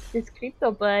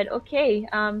crypto, but okay,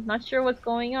 not sure what's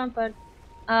going on, but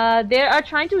they are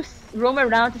trying to roam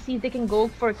around to see if they can go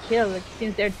for a kill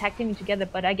since they're tag teaming together,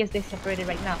 but I guess they're separated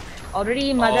right now.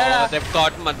 Already Madara. Oh, they've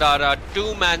got Madara,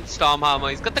 2-man Storm Hammer.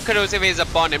 He's got the corrosive haze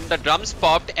upon him. The drums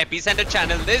popped, epicenter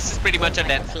channel. This is pretty much a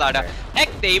death ladder. Heck,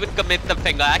 they even commit the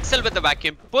finger. Axel with the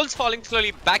vacuum, pulls falling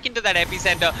slowly back into that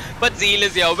epicenter, but Zeal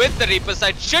is here with the Reaper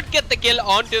side. Should get the kill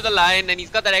onto the line, and he's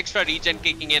got that extra regen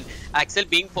kicking in. Axel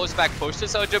being forced back, forced to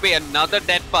surge away. Another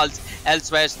dead pulse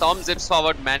elsewhere. Storm zips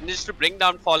forward, managed to bring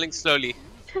down falling slowly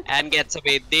and gets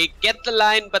away. They get the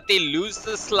line, but they lose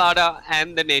the Slaughter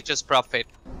and the Nature's Prophet.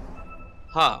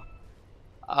 Huh.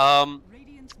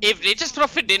 If Nature's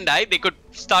Prophet didn't die, they could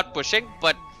start pushing,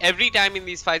 but every time in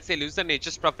these fights they lose the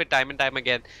Nature's Prophet time and time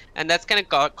again, and that's kind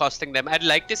of costing them. I'd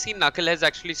like to see Knuckleheads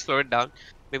actually slow it down.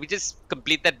 Maybe just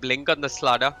complete that blink on the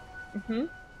Slaughter. Who's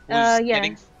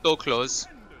getting so close.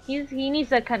 He needs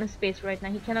that kind of space right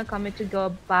now. He cannot commit to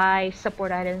go buy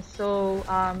support items, so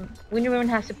Wintermoon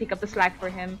has to pick up the slack for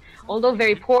him. Although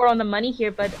very poor on the money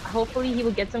here, but hopefully he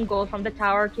will get some gold from the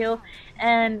tower kill,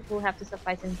 and will have to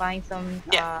suffice in buying some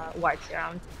wards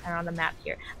around the map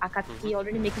here. Akatsuki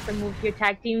already making some move here.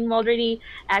 Tag team already.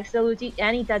 Axel, Uchi,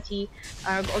 and Itachi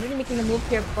are already making a move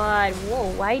here, but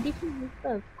whoa, why did he use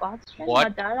the God's Strength?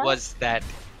 What Madara? was that?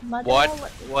 Madara,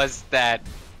 what was that?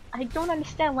 I don't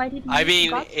understand why did he I use mean,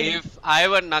 the God's Strength? if I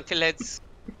were Knuckleheads,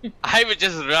 I would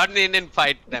just run in and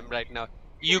fight them right now.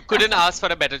 You couldn't ask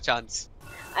for a better chance.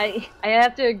 I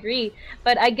have to agree,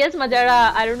 but I guess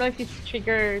Madara, I don't know if he's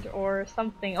triggered or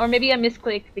something, or maybe a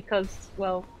misclick because,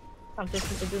 well, sometimes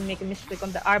people do make a misclick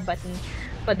on the R button.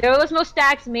 But there was no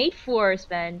stacks made for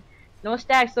Sven, no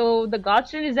stacks, so the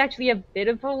Godstone is actually a bit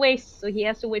of a waste. So he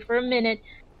has to wait for a minute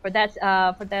for that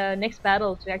for the next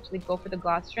battle to actually go for the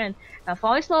God Strength. Now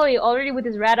falling slowly, already with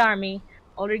his rat army,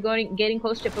 already getting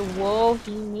close to it, but whoa,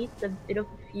 he needs a bit of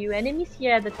a few enemies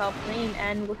here at the top lane,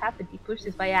 and will have to be pushed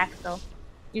this by Axel,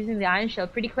 using the Iron Shell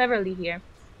pretty cleverly here.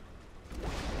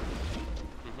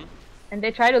 And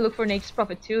they try to look for Nature's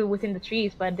Prophet too within the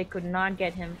trees, but they could not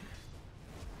get him.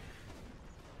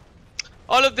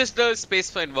 All of this does space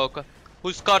for Invoker,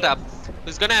 who's caught up,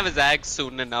 who's gonna have his Ags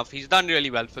soon enough. He's done really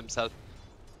well for himself.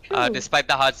 Despite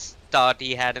the hard start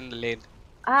he had in the lane.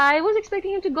 I was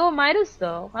expecting him to go Midas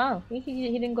though. Oh, he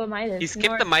didn't go Midas. He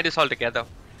skipped the Midas altogether.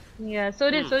 Yeah, so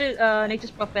did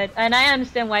Nature's Prophet, and I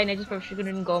understand why Nature's Prophet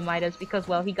shouldn't go Midas because,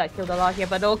 well, he got killed a lot here.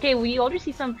 But okay, we already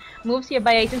see some moves here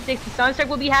by HN6. The Sunstrike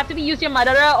will have to be used here.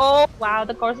 Madara, oh wow,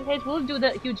 the Corsive Haze will do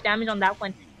the huge damage on that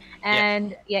one,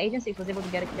 and yeah, HN6 was able to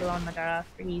get a kill on Madara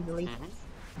pretty easily.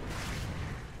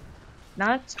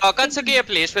 Not. So Akatsuki are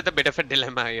placed with a bit of a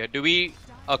dilemma here. Do we?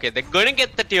 Okay, they're going to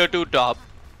get the tier 2 top.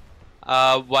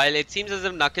 While it seems as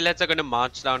if Knuckleheads are going to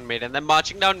march down mid, and they're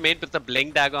marching down mid with the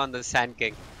Blink Dagger on the Sand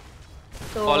King.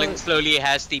 So, falling slowly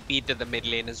has TP to the mid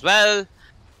lane as well.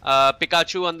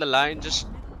 Pikachu on the line, just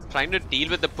trying to deal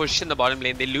with the push in the bottom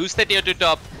lane. They lose the tier 2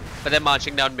 top, but they're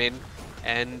marching down mid.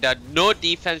 And no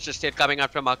defense just yet coming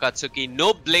out from Akatsuki.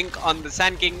 No blink on the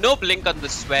Sand King, no blink on the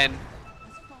Sven.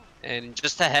 And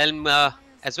just a helm,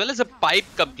 as well as a pipe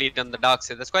complete on the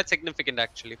Darkseid. That's quite significant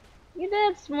actually. Yeah,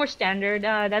 that's more standard.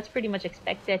 That's pretty much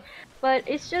expected. But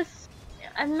it's just,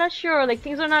 I'm not sure. Like,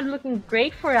 things are not looking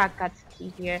great for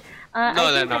Akatsuki here.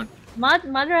 No, they're not.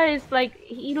 Madara is like,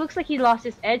 he looks like he lost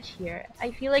his edge here.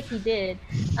 I feel like he did.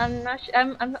 I'm not sure.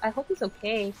 I hope he's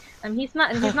okay. He's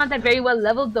not that very well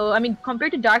leveled though. I mean,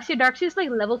 compared to Darkseid is like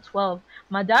level 12.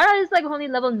 Madara is like only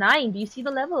level 9. Do you see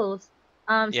the levels?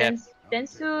 Yeah.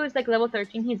 Sensu is like level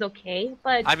 13, he's okay,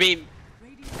 but I mean,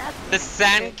 the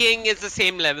Sand King is the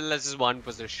same level as his one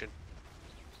position.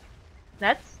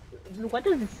 that's what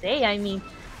does it say? I mean,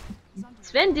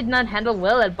 Sven did not handle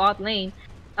well at bot lane.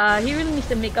 He really needs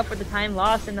to make up for the time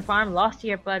lost and the farm lost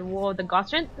here, but whoa, the God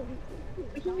Strength.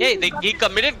 Yeah, he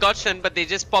committed God Strength, but they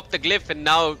just popped the glyph, and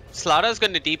now Slaughter's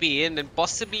going to TP in and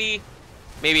possibly,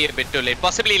 maybe a bit too late,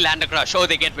 possibly land a crush. Oh,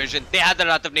 they get vision. They have the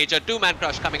Wrath of Nature. 2-man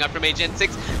crush coming up from Agent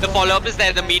 6. The follow-up is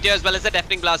there. The Meteor as well as the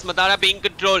Deafening Blast. Madara being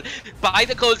controlled by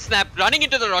the Cold Snap. Running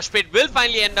into the Rosh Pit. Will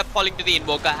finally end up falling to the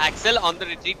Invoker. Axel on the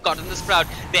retreat. Caught in the Sprout.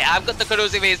 They have got the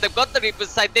Corrosive Haze. They've got the Reaper's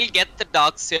Sight. They'll get the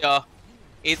Darks here.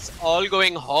 It's all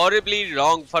going horribly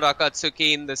wrong for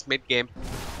Akatsuki in this mid-game.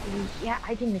 Yeah,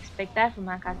 I didn't expect that from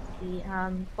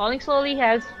Akatsuki. Falling Slowly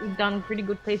has done pretty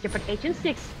good plays here, but Agent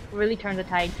 6 really turned the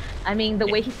tide. I mean, the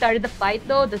way he started the fight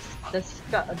though, the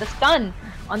stun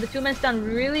on the 2-man stun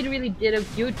really did a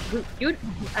huge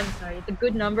the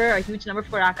good number, a huge number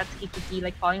for Akatsuki to be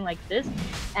like falling like this,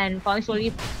 and Falling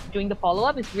Slowly doing the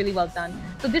follow-up is really well done.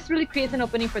 So this really creates an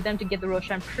opening for them to get the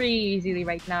Roshan pretty easily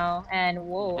right now. And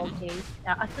whoa, okay,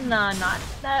 Asuna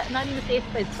not in the safe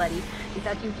place, buddy.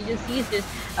 Itachi just sees this.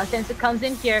 Sensu comes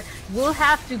in here, will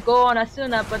have to go on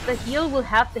Asuna, but the heal will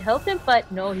have to help him, but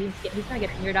no, he's gonna get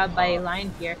cleared out by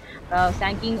Lion here.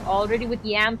 Sand King already with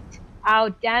the amped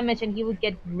out damage, and he will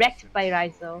get wrecked by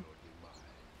Raizo.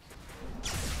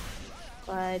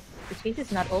 But the chase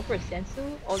is not over. Sensu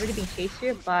already being chased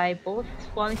here by both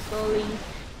Falling Slowly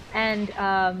and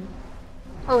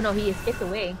oh no, he escapes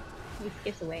away.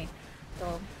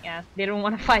 So yeah, they don't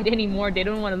want to fight anymore. They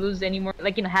don't want to lose anymore.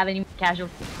 Like, you know, have any more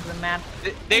casualties on the map.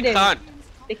 They can't.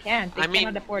 They can't. They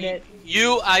cannot afford it.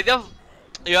 You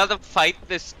either fight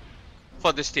this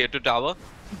for this tier 2 tower,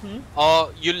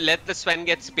 or you let the Sven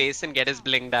get space and get his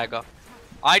Bling Dagger.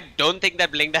 I don't think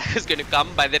that Bling Dagger is going to come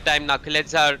by the time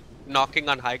Knuckleheads are knocking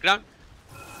on high ground.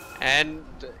 And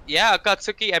yeah,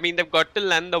 Akatsuki, I mean, they've got to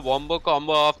land the Wombo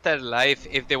combo of their life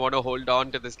if they want to hold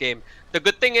on to this game. The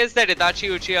good thing is that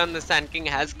Itachi Uchiha on the Sand King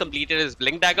has completed his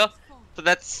Blink Dagger, so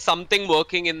that's something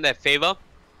working in their favor.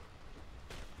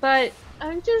 But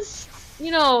I'm just,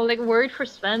 you know, like worried for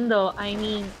Sven though. I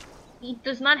mean, he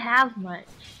does not have much.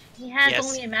 He has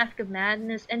only a Mask of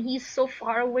Madness, and he's so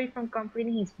far away from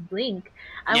completing his Blink.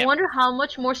 I wonder how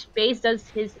much more space does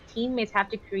his teammates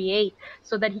have to create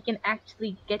so that he can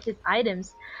actually get his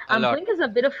items. Blink is a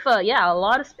bit of, a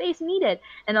lot of space needed,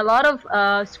 and a lot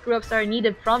of screw-ups are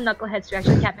needed from Knuckleheads to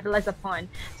actually capitalize upon.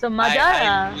 So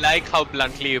Madara... I like how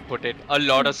bluntly you put it, a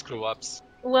lot of screw-ups.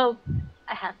 Well,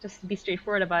 I have to be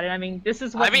straightforward about it. I mean, this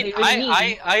is what they really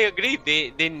need. I agree.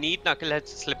 They need Knuckleheads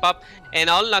to slip up, and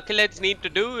all Knuckleheads need to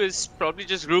do is probably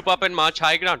just group up and march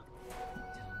high ground.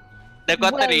 They've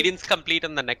got the Radiance complete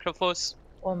on the Necroforce.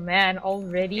 Oh man,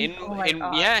 already?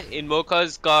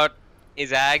 Invoker's got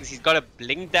his Ags, he's got a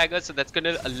Blink Dagger, so that's going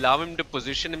to allow him to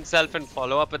position himself and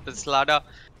follow up with the Slada.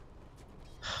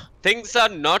 Things are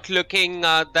not looking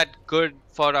that good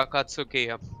for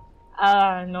Akatsuki.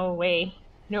 No way.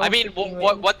 No, I mean,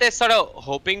 what they're sort of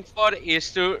hoping for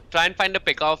is to try and find a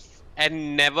pick-off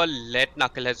and never let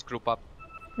Knuckleheads group up.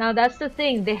 Now that's the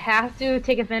thing, they have to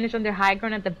take advantage on their high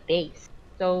ground at the base.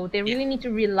 So they really need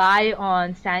to rely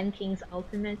on Sand King's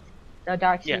ultimate, the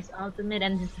Darkseid's ultimate,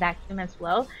 and his vacuum as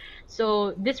well.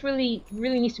 So this really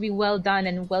needs to be well done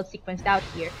and well sequenced out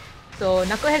here. So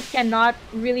Knuckleheads cannot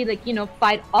really, like, you know,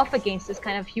 fight off against this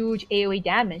kind of huge AoE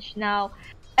damage. Now,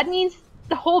 that means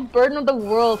the whole burden of the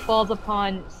world falls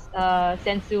upon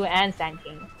Sensu and Sand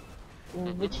King,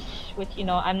 which you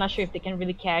know, I'm not sure if they can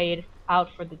really carry it out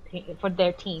for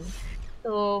their team.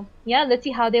 So yeah, let's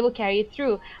see how they will carry it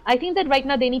through. I think that right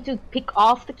now they need to pick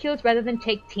off the kills rather than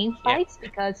take team fights,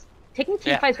 because taking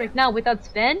team fights right now without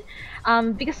Sven,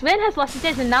 because Sven has lost his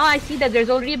chance, and now I see that there's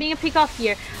already being a pick off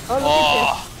here. Oh, look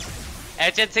at this.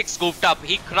 HN6 scooped up.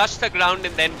 He crushed the ground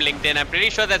and then blinked in. I'm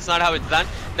pretty sure that's not how it's done.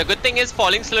 The good thing is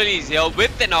Falling Slowly is here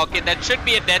with the knock-in. That should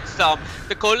be a death storm.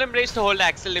 The Cold Embrace to hold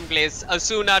Axel in place.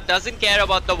 Asuna doesn't care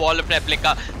about the Wall of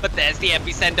Replica, but there's the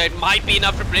epicenter. It might be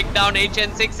enough to bring down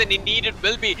HN6, and indeed it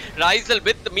will be. Raizel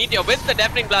with the Meteor, with the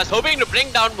Deafening Blast, hoping to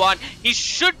bring down one. He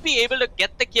should be able to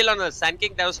get the kill on the Sand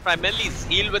King. That was primarily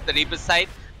sealed with the Reaper's Sight,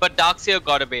 but Darkseer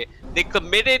got away. They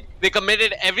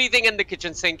committed everything in the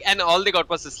kitchen sink, and all they got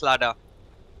was the Slada.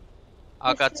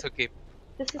 Akatsuki.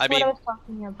 This is what I was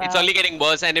talking about. It's only getting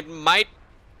worse, and it might...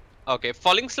 Okay,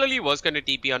 Falling Slowly was going to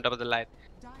TP on top of the line.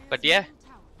 But yeah.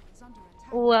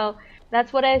 Well,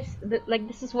 that's what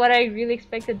this is what I really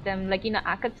expected them. Like, you know,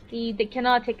 Akatsuki, they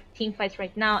cannot take team fights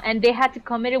right now, and they had to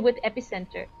commit it with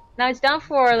Epicenter. Now it's down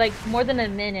for like more than a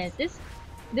minute. This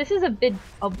this is a bit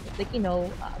of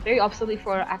very obsolete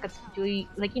for Akatsuki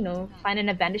to find an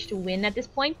advantage to win at this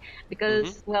point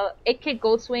because well 8k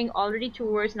gold swing already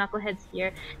towards Knuckleheads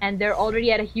here and they're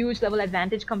already at a huge level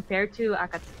advantage compared to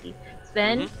Akatsuki.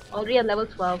 Sven already at level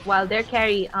 12 while their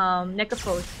carry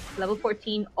Necrophos level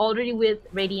 14 already with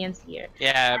Radiance here.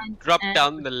 Yeah, drop and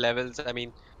down the levels. I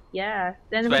mean, yeah,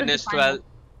 then who Sven does is the final? 12.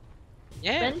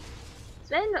 Yeah.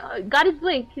 Sven got his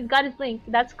blink. He's got his blink.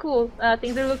 That's cool.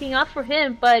 Things are looking up for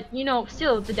him, but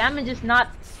still the damage is not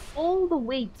all the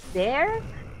way there.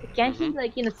 Can he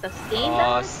sustain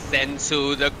that?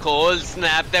 Sensu, the cold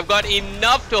snap. They've got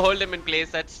enough to hold him in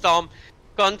place. That Storm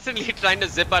constantly trying to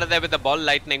zip out of there with the ball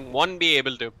lightning. Won't be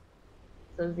able to.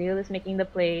 So Zeal is making the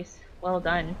plays. Well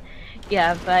done.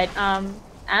 Yeah, but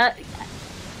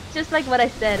just like what I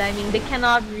said, I mean, they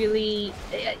cannot really.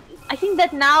 I think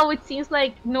that now it seems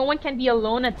like no one can be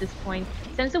alone at this point.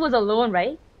 Sensu was alone,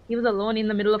 right? He was alone in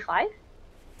the middle of 5?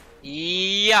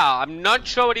 Yeah, I'm not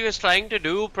sure what he was trying to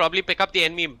do. Probably pick up the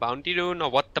enemy bounty rune or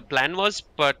what the plan was,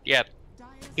 but yeah,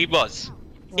 he was.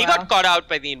 Wow. He got caught out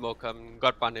by the invoker and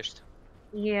got punished.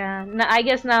 Yeah, I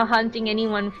guess now hunting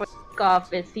anyone for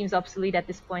off it seems obsolete at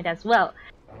this point as well.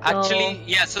 Actually,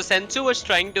 yeah, so Sensu was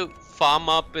trying to farm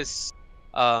up his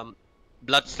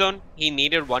Bloodstone. He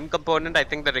needed one component, I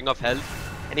think the Ring of Health,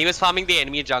 and he was farming the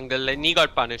enemy jungle and he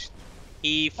got punished.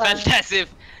 He felt as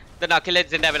if the Knuckleheads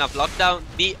didn't have enough lockdown.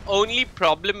 The only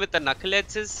problem with the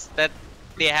Knuckleheads is that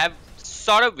they have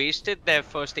sort of wasted their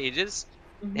first stages.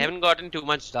 They haven't gotten too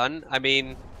much done. I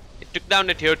mean, it took down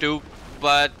a tier 2,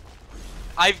 but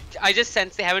I just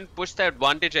sense they haven't pushed their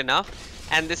advantage enough,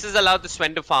 and this has allowed the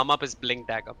Sven to farm up his Blink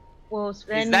Dagger. Well,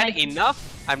 Sven, is that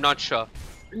enough? I'm not sure.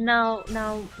 Now,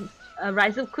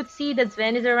 Ryzel could see that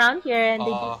Sven is around here, and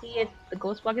they do see it. The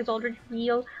Ghost Block is already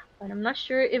real, but I'm not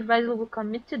sure if Ryzel will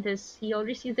commit to this. He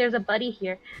already sees there's a buddy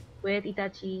here with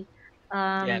Itachi.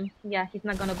 Yeah, he's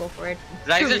not gonna go for it.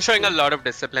 Ryzel showing a lot of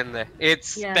discipline there.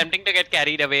 It's tempting to get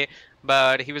carried away,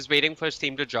 but he was waiting for his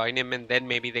team to join him, and then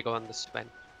maybe they go on the Sven.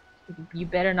 You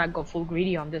better not go full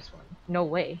greedy on this one. No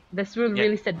way. This will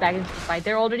really set back into the fight.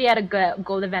 They're already at a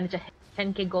gold advantage, a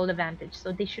 10k gold advantage,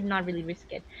 so they should not really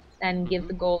risk it and give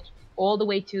the gold all the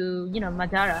way to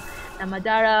Madara. And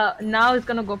Madara now is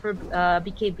gonna go for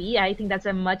BKB. I think that's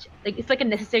it's like a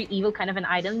necessary evil kind of an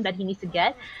item that he needs to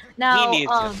get. Now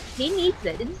he needs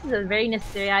it. This is a very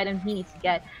necessary item he needs to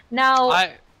get. Now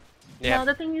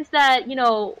the thing is that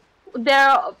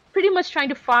they're pretty much trying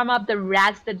to farm up the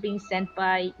rats that are being sent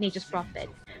by Nature's Prophet.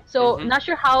 So not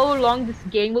sure how long this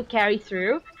game will carry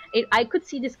through. I could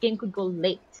see this game could go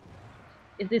late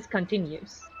if this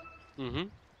continues.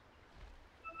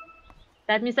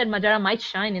 That means that Madara might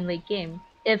shine in late game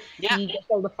if he gets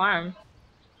all the farm.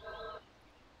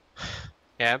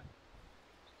 Yeah.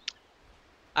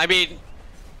 I mean,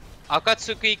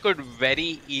 Akatsuki could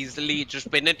very easily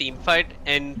just win a team fight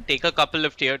and take a couple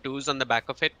of tier 2s on the back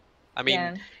of it. I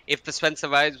mean, if the Sven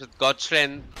survives with God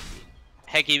Strength,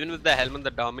 heck, even with the Helm and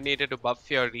the Dominator to buff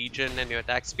your region and your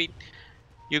attack speed,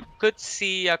 you could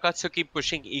see Akatsuki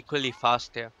pushing equally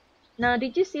fast here. Now,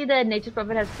 did you see that Nature's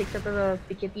Prophet has picked up a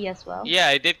BKB as well? Yeah,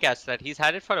 I did catch that. He's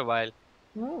had it for a while.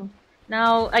 Oh.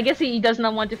 Now, I guess he does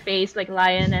not want to face like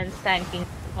Lion and Sand King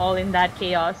all in that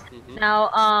chaos.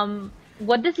 Now,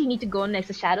 what does he need to go next?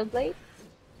 A Shadow Blade?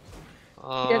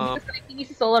 Because I think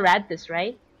he's a solo Radvis,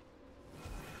 right?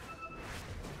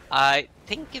 I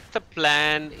think if the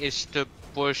plan is to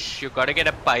push, you gotta get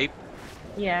a pipe.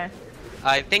 Yeah.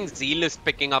 I think Zeal is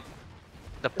picking up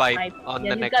the pipe on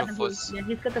the Necrophos. Yeah,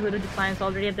 he's got the Hoodoo Defiance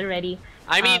already at the ready.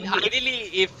 I mean, ideally,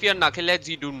 if you're Knuckleheads,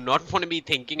 you do not want to be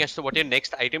thinking as to what your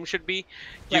next item should be.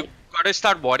 You gotta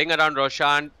start warding around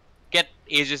Roshan, get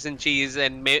Aegis and Cheese,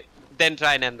 and then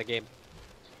try and end the game.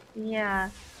 Yeah.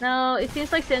 Now, it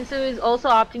seems like Sensu is also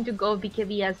opting to go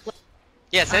BKB as well.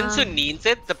 Yeah, Sensu needs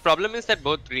it. The problem is that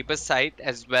both Reaper's Sight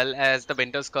as well as the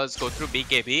Winter's Curse go through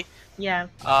BKB. Yeah.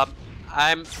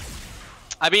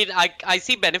 I mean, I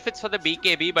see benefits for the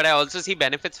BKB, but I also see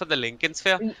benefits for the Lincoln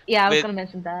Sphere. Yeah, I was gonna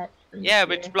mention that. Yeah,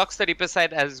 which blocks the Reaper's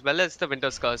Sight as well as the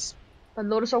Winter's Curse. But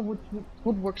Lotus Orb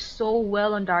would work so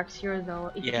well on Darkseer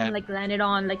though. If you can like land it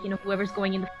on like whoever's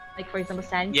going in the for example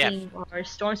Sand King or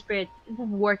Storm Spirit, it would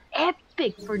work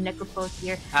epic for Necrophos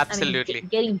here. Absolutely. I mean,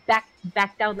 getting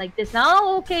backed out like this.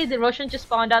 Now okay, the Roshan just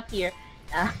spawned up here.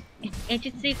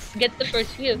 Ancient 6 gets the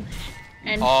first view.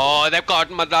 And they've caught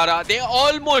Madara. They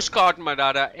almost caught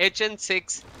Madara.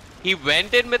 HN6. He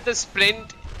went in with the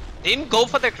sprint. Didn't go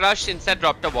for the crush. Instead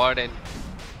dropped a ward in.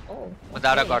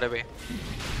 Madara got away.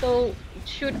 So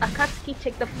should Akatsuki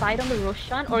take the fight on the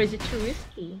Roshan or is it too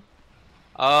risky?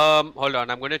 Hold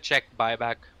on. I'm going to check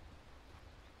buyback.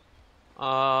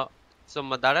 So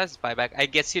Madara's buyback. I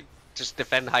guess you just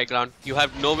defend high ground. You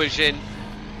have no vision.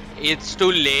 It's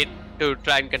too late to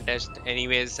try and contest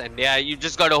anyways. And yeah, you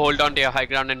just got to hold on to your high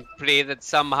ground and pray that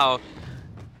somehow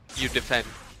you defend.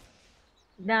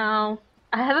 Now,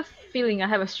 I have a feeling, I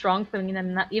have a strong feeling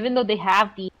that even though they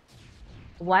have the,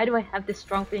 why do I have this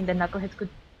strong feeling that Knuckleheads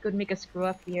could make a screw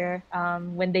up here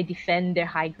when they defend their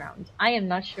high ground? I am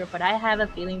not sure, but I have a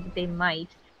feeling that they might.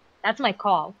 That's my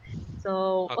call.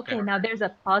 So, okay, now there's a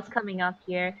pause coming up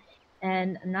here,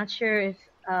 and I'm not sure if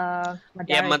Madara.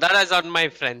 Yeah, Madara's on my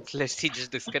friends list. He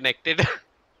just disconnected.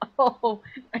 Oh,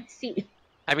 I see.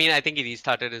 I mean, I think he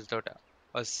restarted his Dota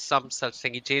or some such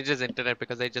thing. He changed his internet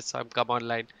because I just saw him come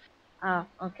online. Oh,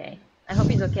 okay. I hope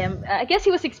he's okay. I guess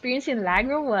he was experiencing lag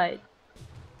or what?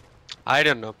 I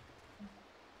don't know.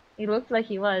 It looked like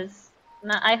he was.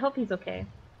 No, I hope he's okay.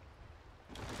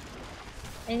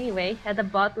 Anyway, at the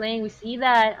bot lane, we see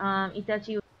that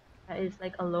Itachi is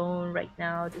like alone right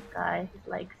now. This guy is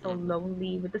like so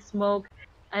lonely with the smoke.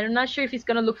 I'm not sure if he's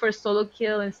gonna look for a solo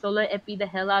kill and solo epi the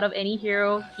hell out of any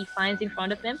hero he finds in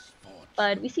front of him.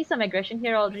 But we see some aggression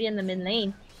here already in the mid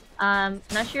lane.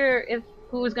 Not sure if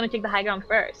who's gonna take the high ground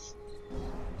first.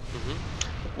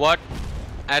 What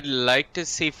I'd like to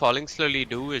see Falling Slowly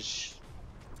do is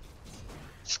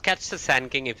just catch the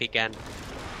Sand King if he can.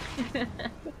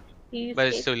 But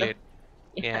it's too late.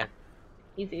 Yeah.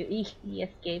 He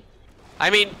escaped. I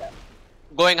mean,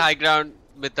 going high ground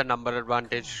with the number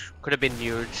advantage could have been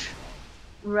huge.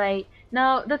 Right.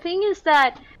 Now, the thing is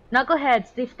that Knuckleheads,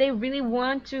 if they really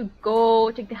want to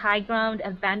go take the high ground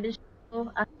advantage,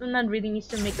 Asuna really needs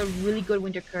to make a really good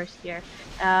Winter Curse here.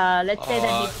 Let's say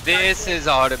that this is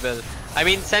horrible. I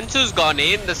mean, Sensu's gone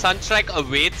in, the Sunstrike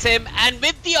awaits him, and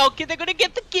with the Oki, they're gonna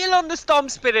get the kill on the Storm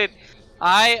Spirit.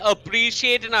 I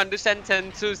appreciate and understand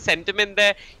Sensu's sentiment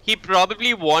there. He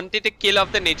probably wanted to kill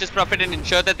off the Nature's Prophet and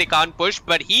ensure that they can't push,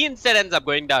 but he instead ends up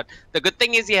going down. The good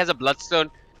thing is he has a Bloodstone,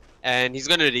 and he's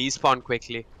gonna respawn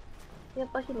quickly. Yeah,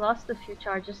 but he lost a few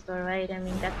charges though, right? I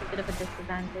mean, that's a bit of a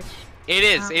disadvantage. It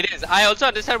is. I also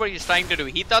understand what he's trying to do.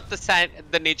 He thought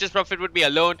the Nature's Prophet would be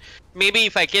alone. Maybe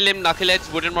if I kill him,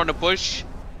 Knuckleheads wouldn't want to push.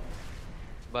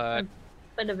 But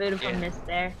a bit of a miss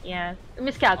there. Yeah,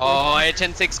 miscalculation. Oh,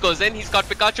 HN6 goes in. He's got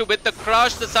Pikachu with the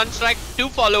crush, the Sunstrike to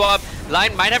follow up.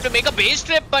 Lion might have to make a base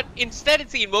trip, but instead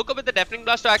it's the Invoker with the Deafening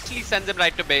Blast who actually sends him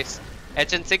right to base.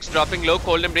 HN6 dropping low,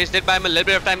 Cold Embrace did buy him a little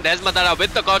bit of time. There's Madara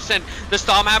with the caution. The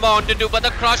Storm Hammer onto 2, but the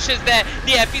crush is there.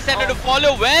 The epicenter to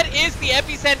follow. Where is the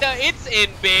epicenter? It's in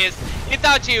base.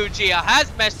 Itachi Uchiha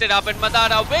has messed it up, and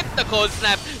Madara with the Cold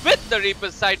Snap, with the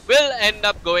Reaper's Sight, will end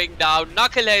up going down.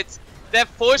 Knuckleheads, they've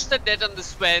forced the death on the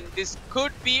Sven. This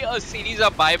could be a series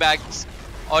of buybacks,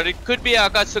 or it could be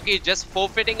Akatsuki just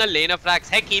forfeiting a lane of frags,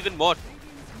 heck even more.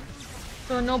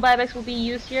 So no buybacks will be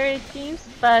used here, it seems,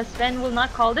 but Sven will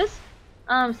not call this.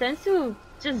 Sensu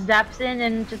just zaps in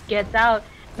and just gets out.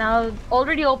 Now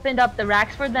already opened up the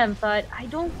racks for them, but I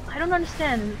don't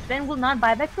understand. Sven will not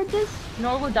buy back for this,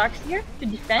 nor will Darkseer to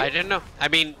defend. I don't know. I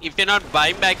mean, if you're not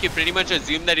buying back, you pretty much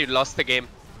assume that you lost the game.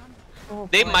 Oh,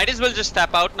 they might as well just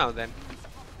tap out now then.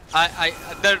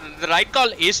 The right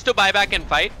call is to buy back and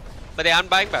fight, but they aren't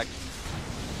buying back.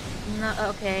 No,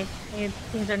 okay.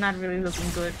 Things are not really looking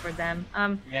good for them.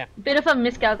 Yeah. Bit of a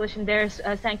miscalculation there.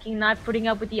 Sand King not putting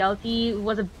up with the LT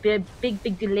was a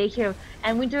big delay here.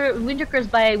 And Winter Curse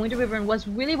by Winter Wyvern was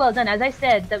really well done. As I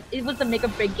said, it was the make or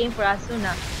break game for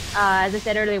Asuna. As I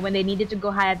said earlier, when they needed to go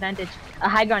high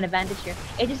ground advantage here.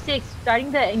 86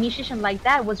 starting the initiation like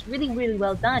that was really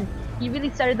well done. He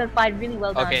really started the fight really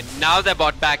well done. Okay, now they're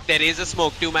bought back. There is a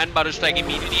smoke. 2-man Baruch strike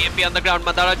immediately. MP on the ground.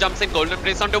 Madara jumps in. Golden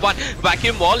Brace onto 1.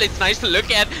 Vacuum wall. It's nice to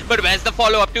look at. But where's the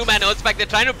follow-up? 2-man Earthspack. They're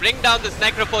trying to bring down this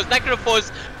Necrophos.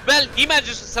 Necrophos, well, he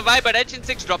manages to survive, but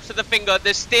HN6 drops to the finger.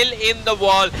 They're still in the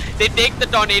wall. They take the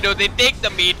Tornado. They take the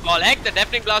Meatball. Heck, the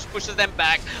Deafening Blast pushes them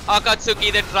back.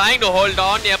 Akatsuki, they're trying to hold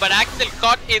on here, but Axel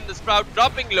caught in the Sprout,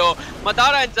 dropping low.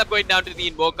 Madara ends up going down to the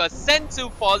Invoker.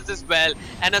 Sensu falls as well,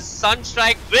 and a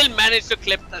Sunstrike will manage to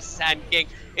clip the Sand King.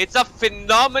 It's a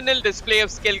phenomenal display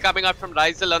of skill coming out from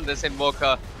Rizal on this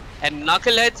Invoker. And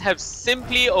Knuckleheads have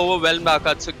simply overwhelmed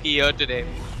Akatsuki here today.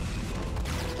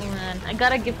 Man, I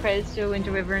gotta give credits to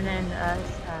Winter Wyvern and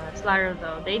Slayer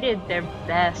though. They did their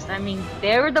best. I mean,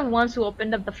 they were the ones who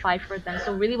opened up the fight for them.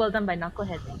 So really well done by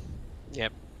Knuckleheads.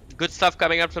 Yep. Good stuff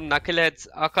coming out from Knuckleheads.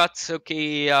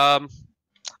 Akatsuki,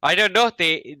 I don't know.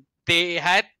 They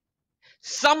had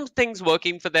some things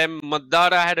working for them.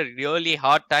 Madara had a really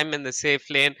hard time in the safe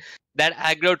lane. That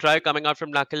aggro try coming out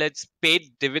from Knuckleheads paid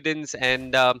dividends,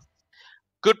 and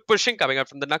good pushing coming out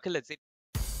from the Knuckleheads.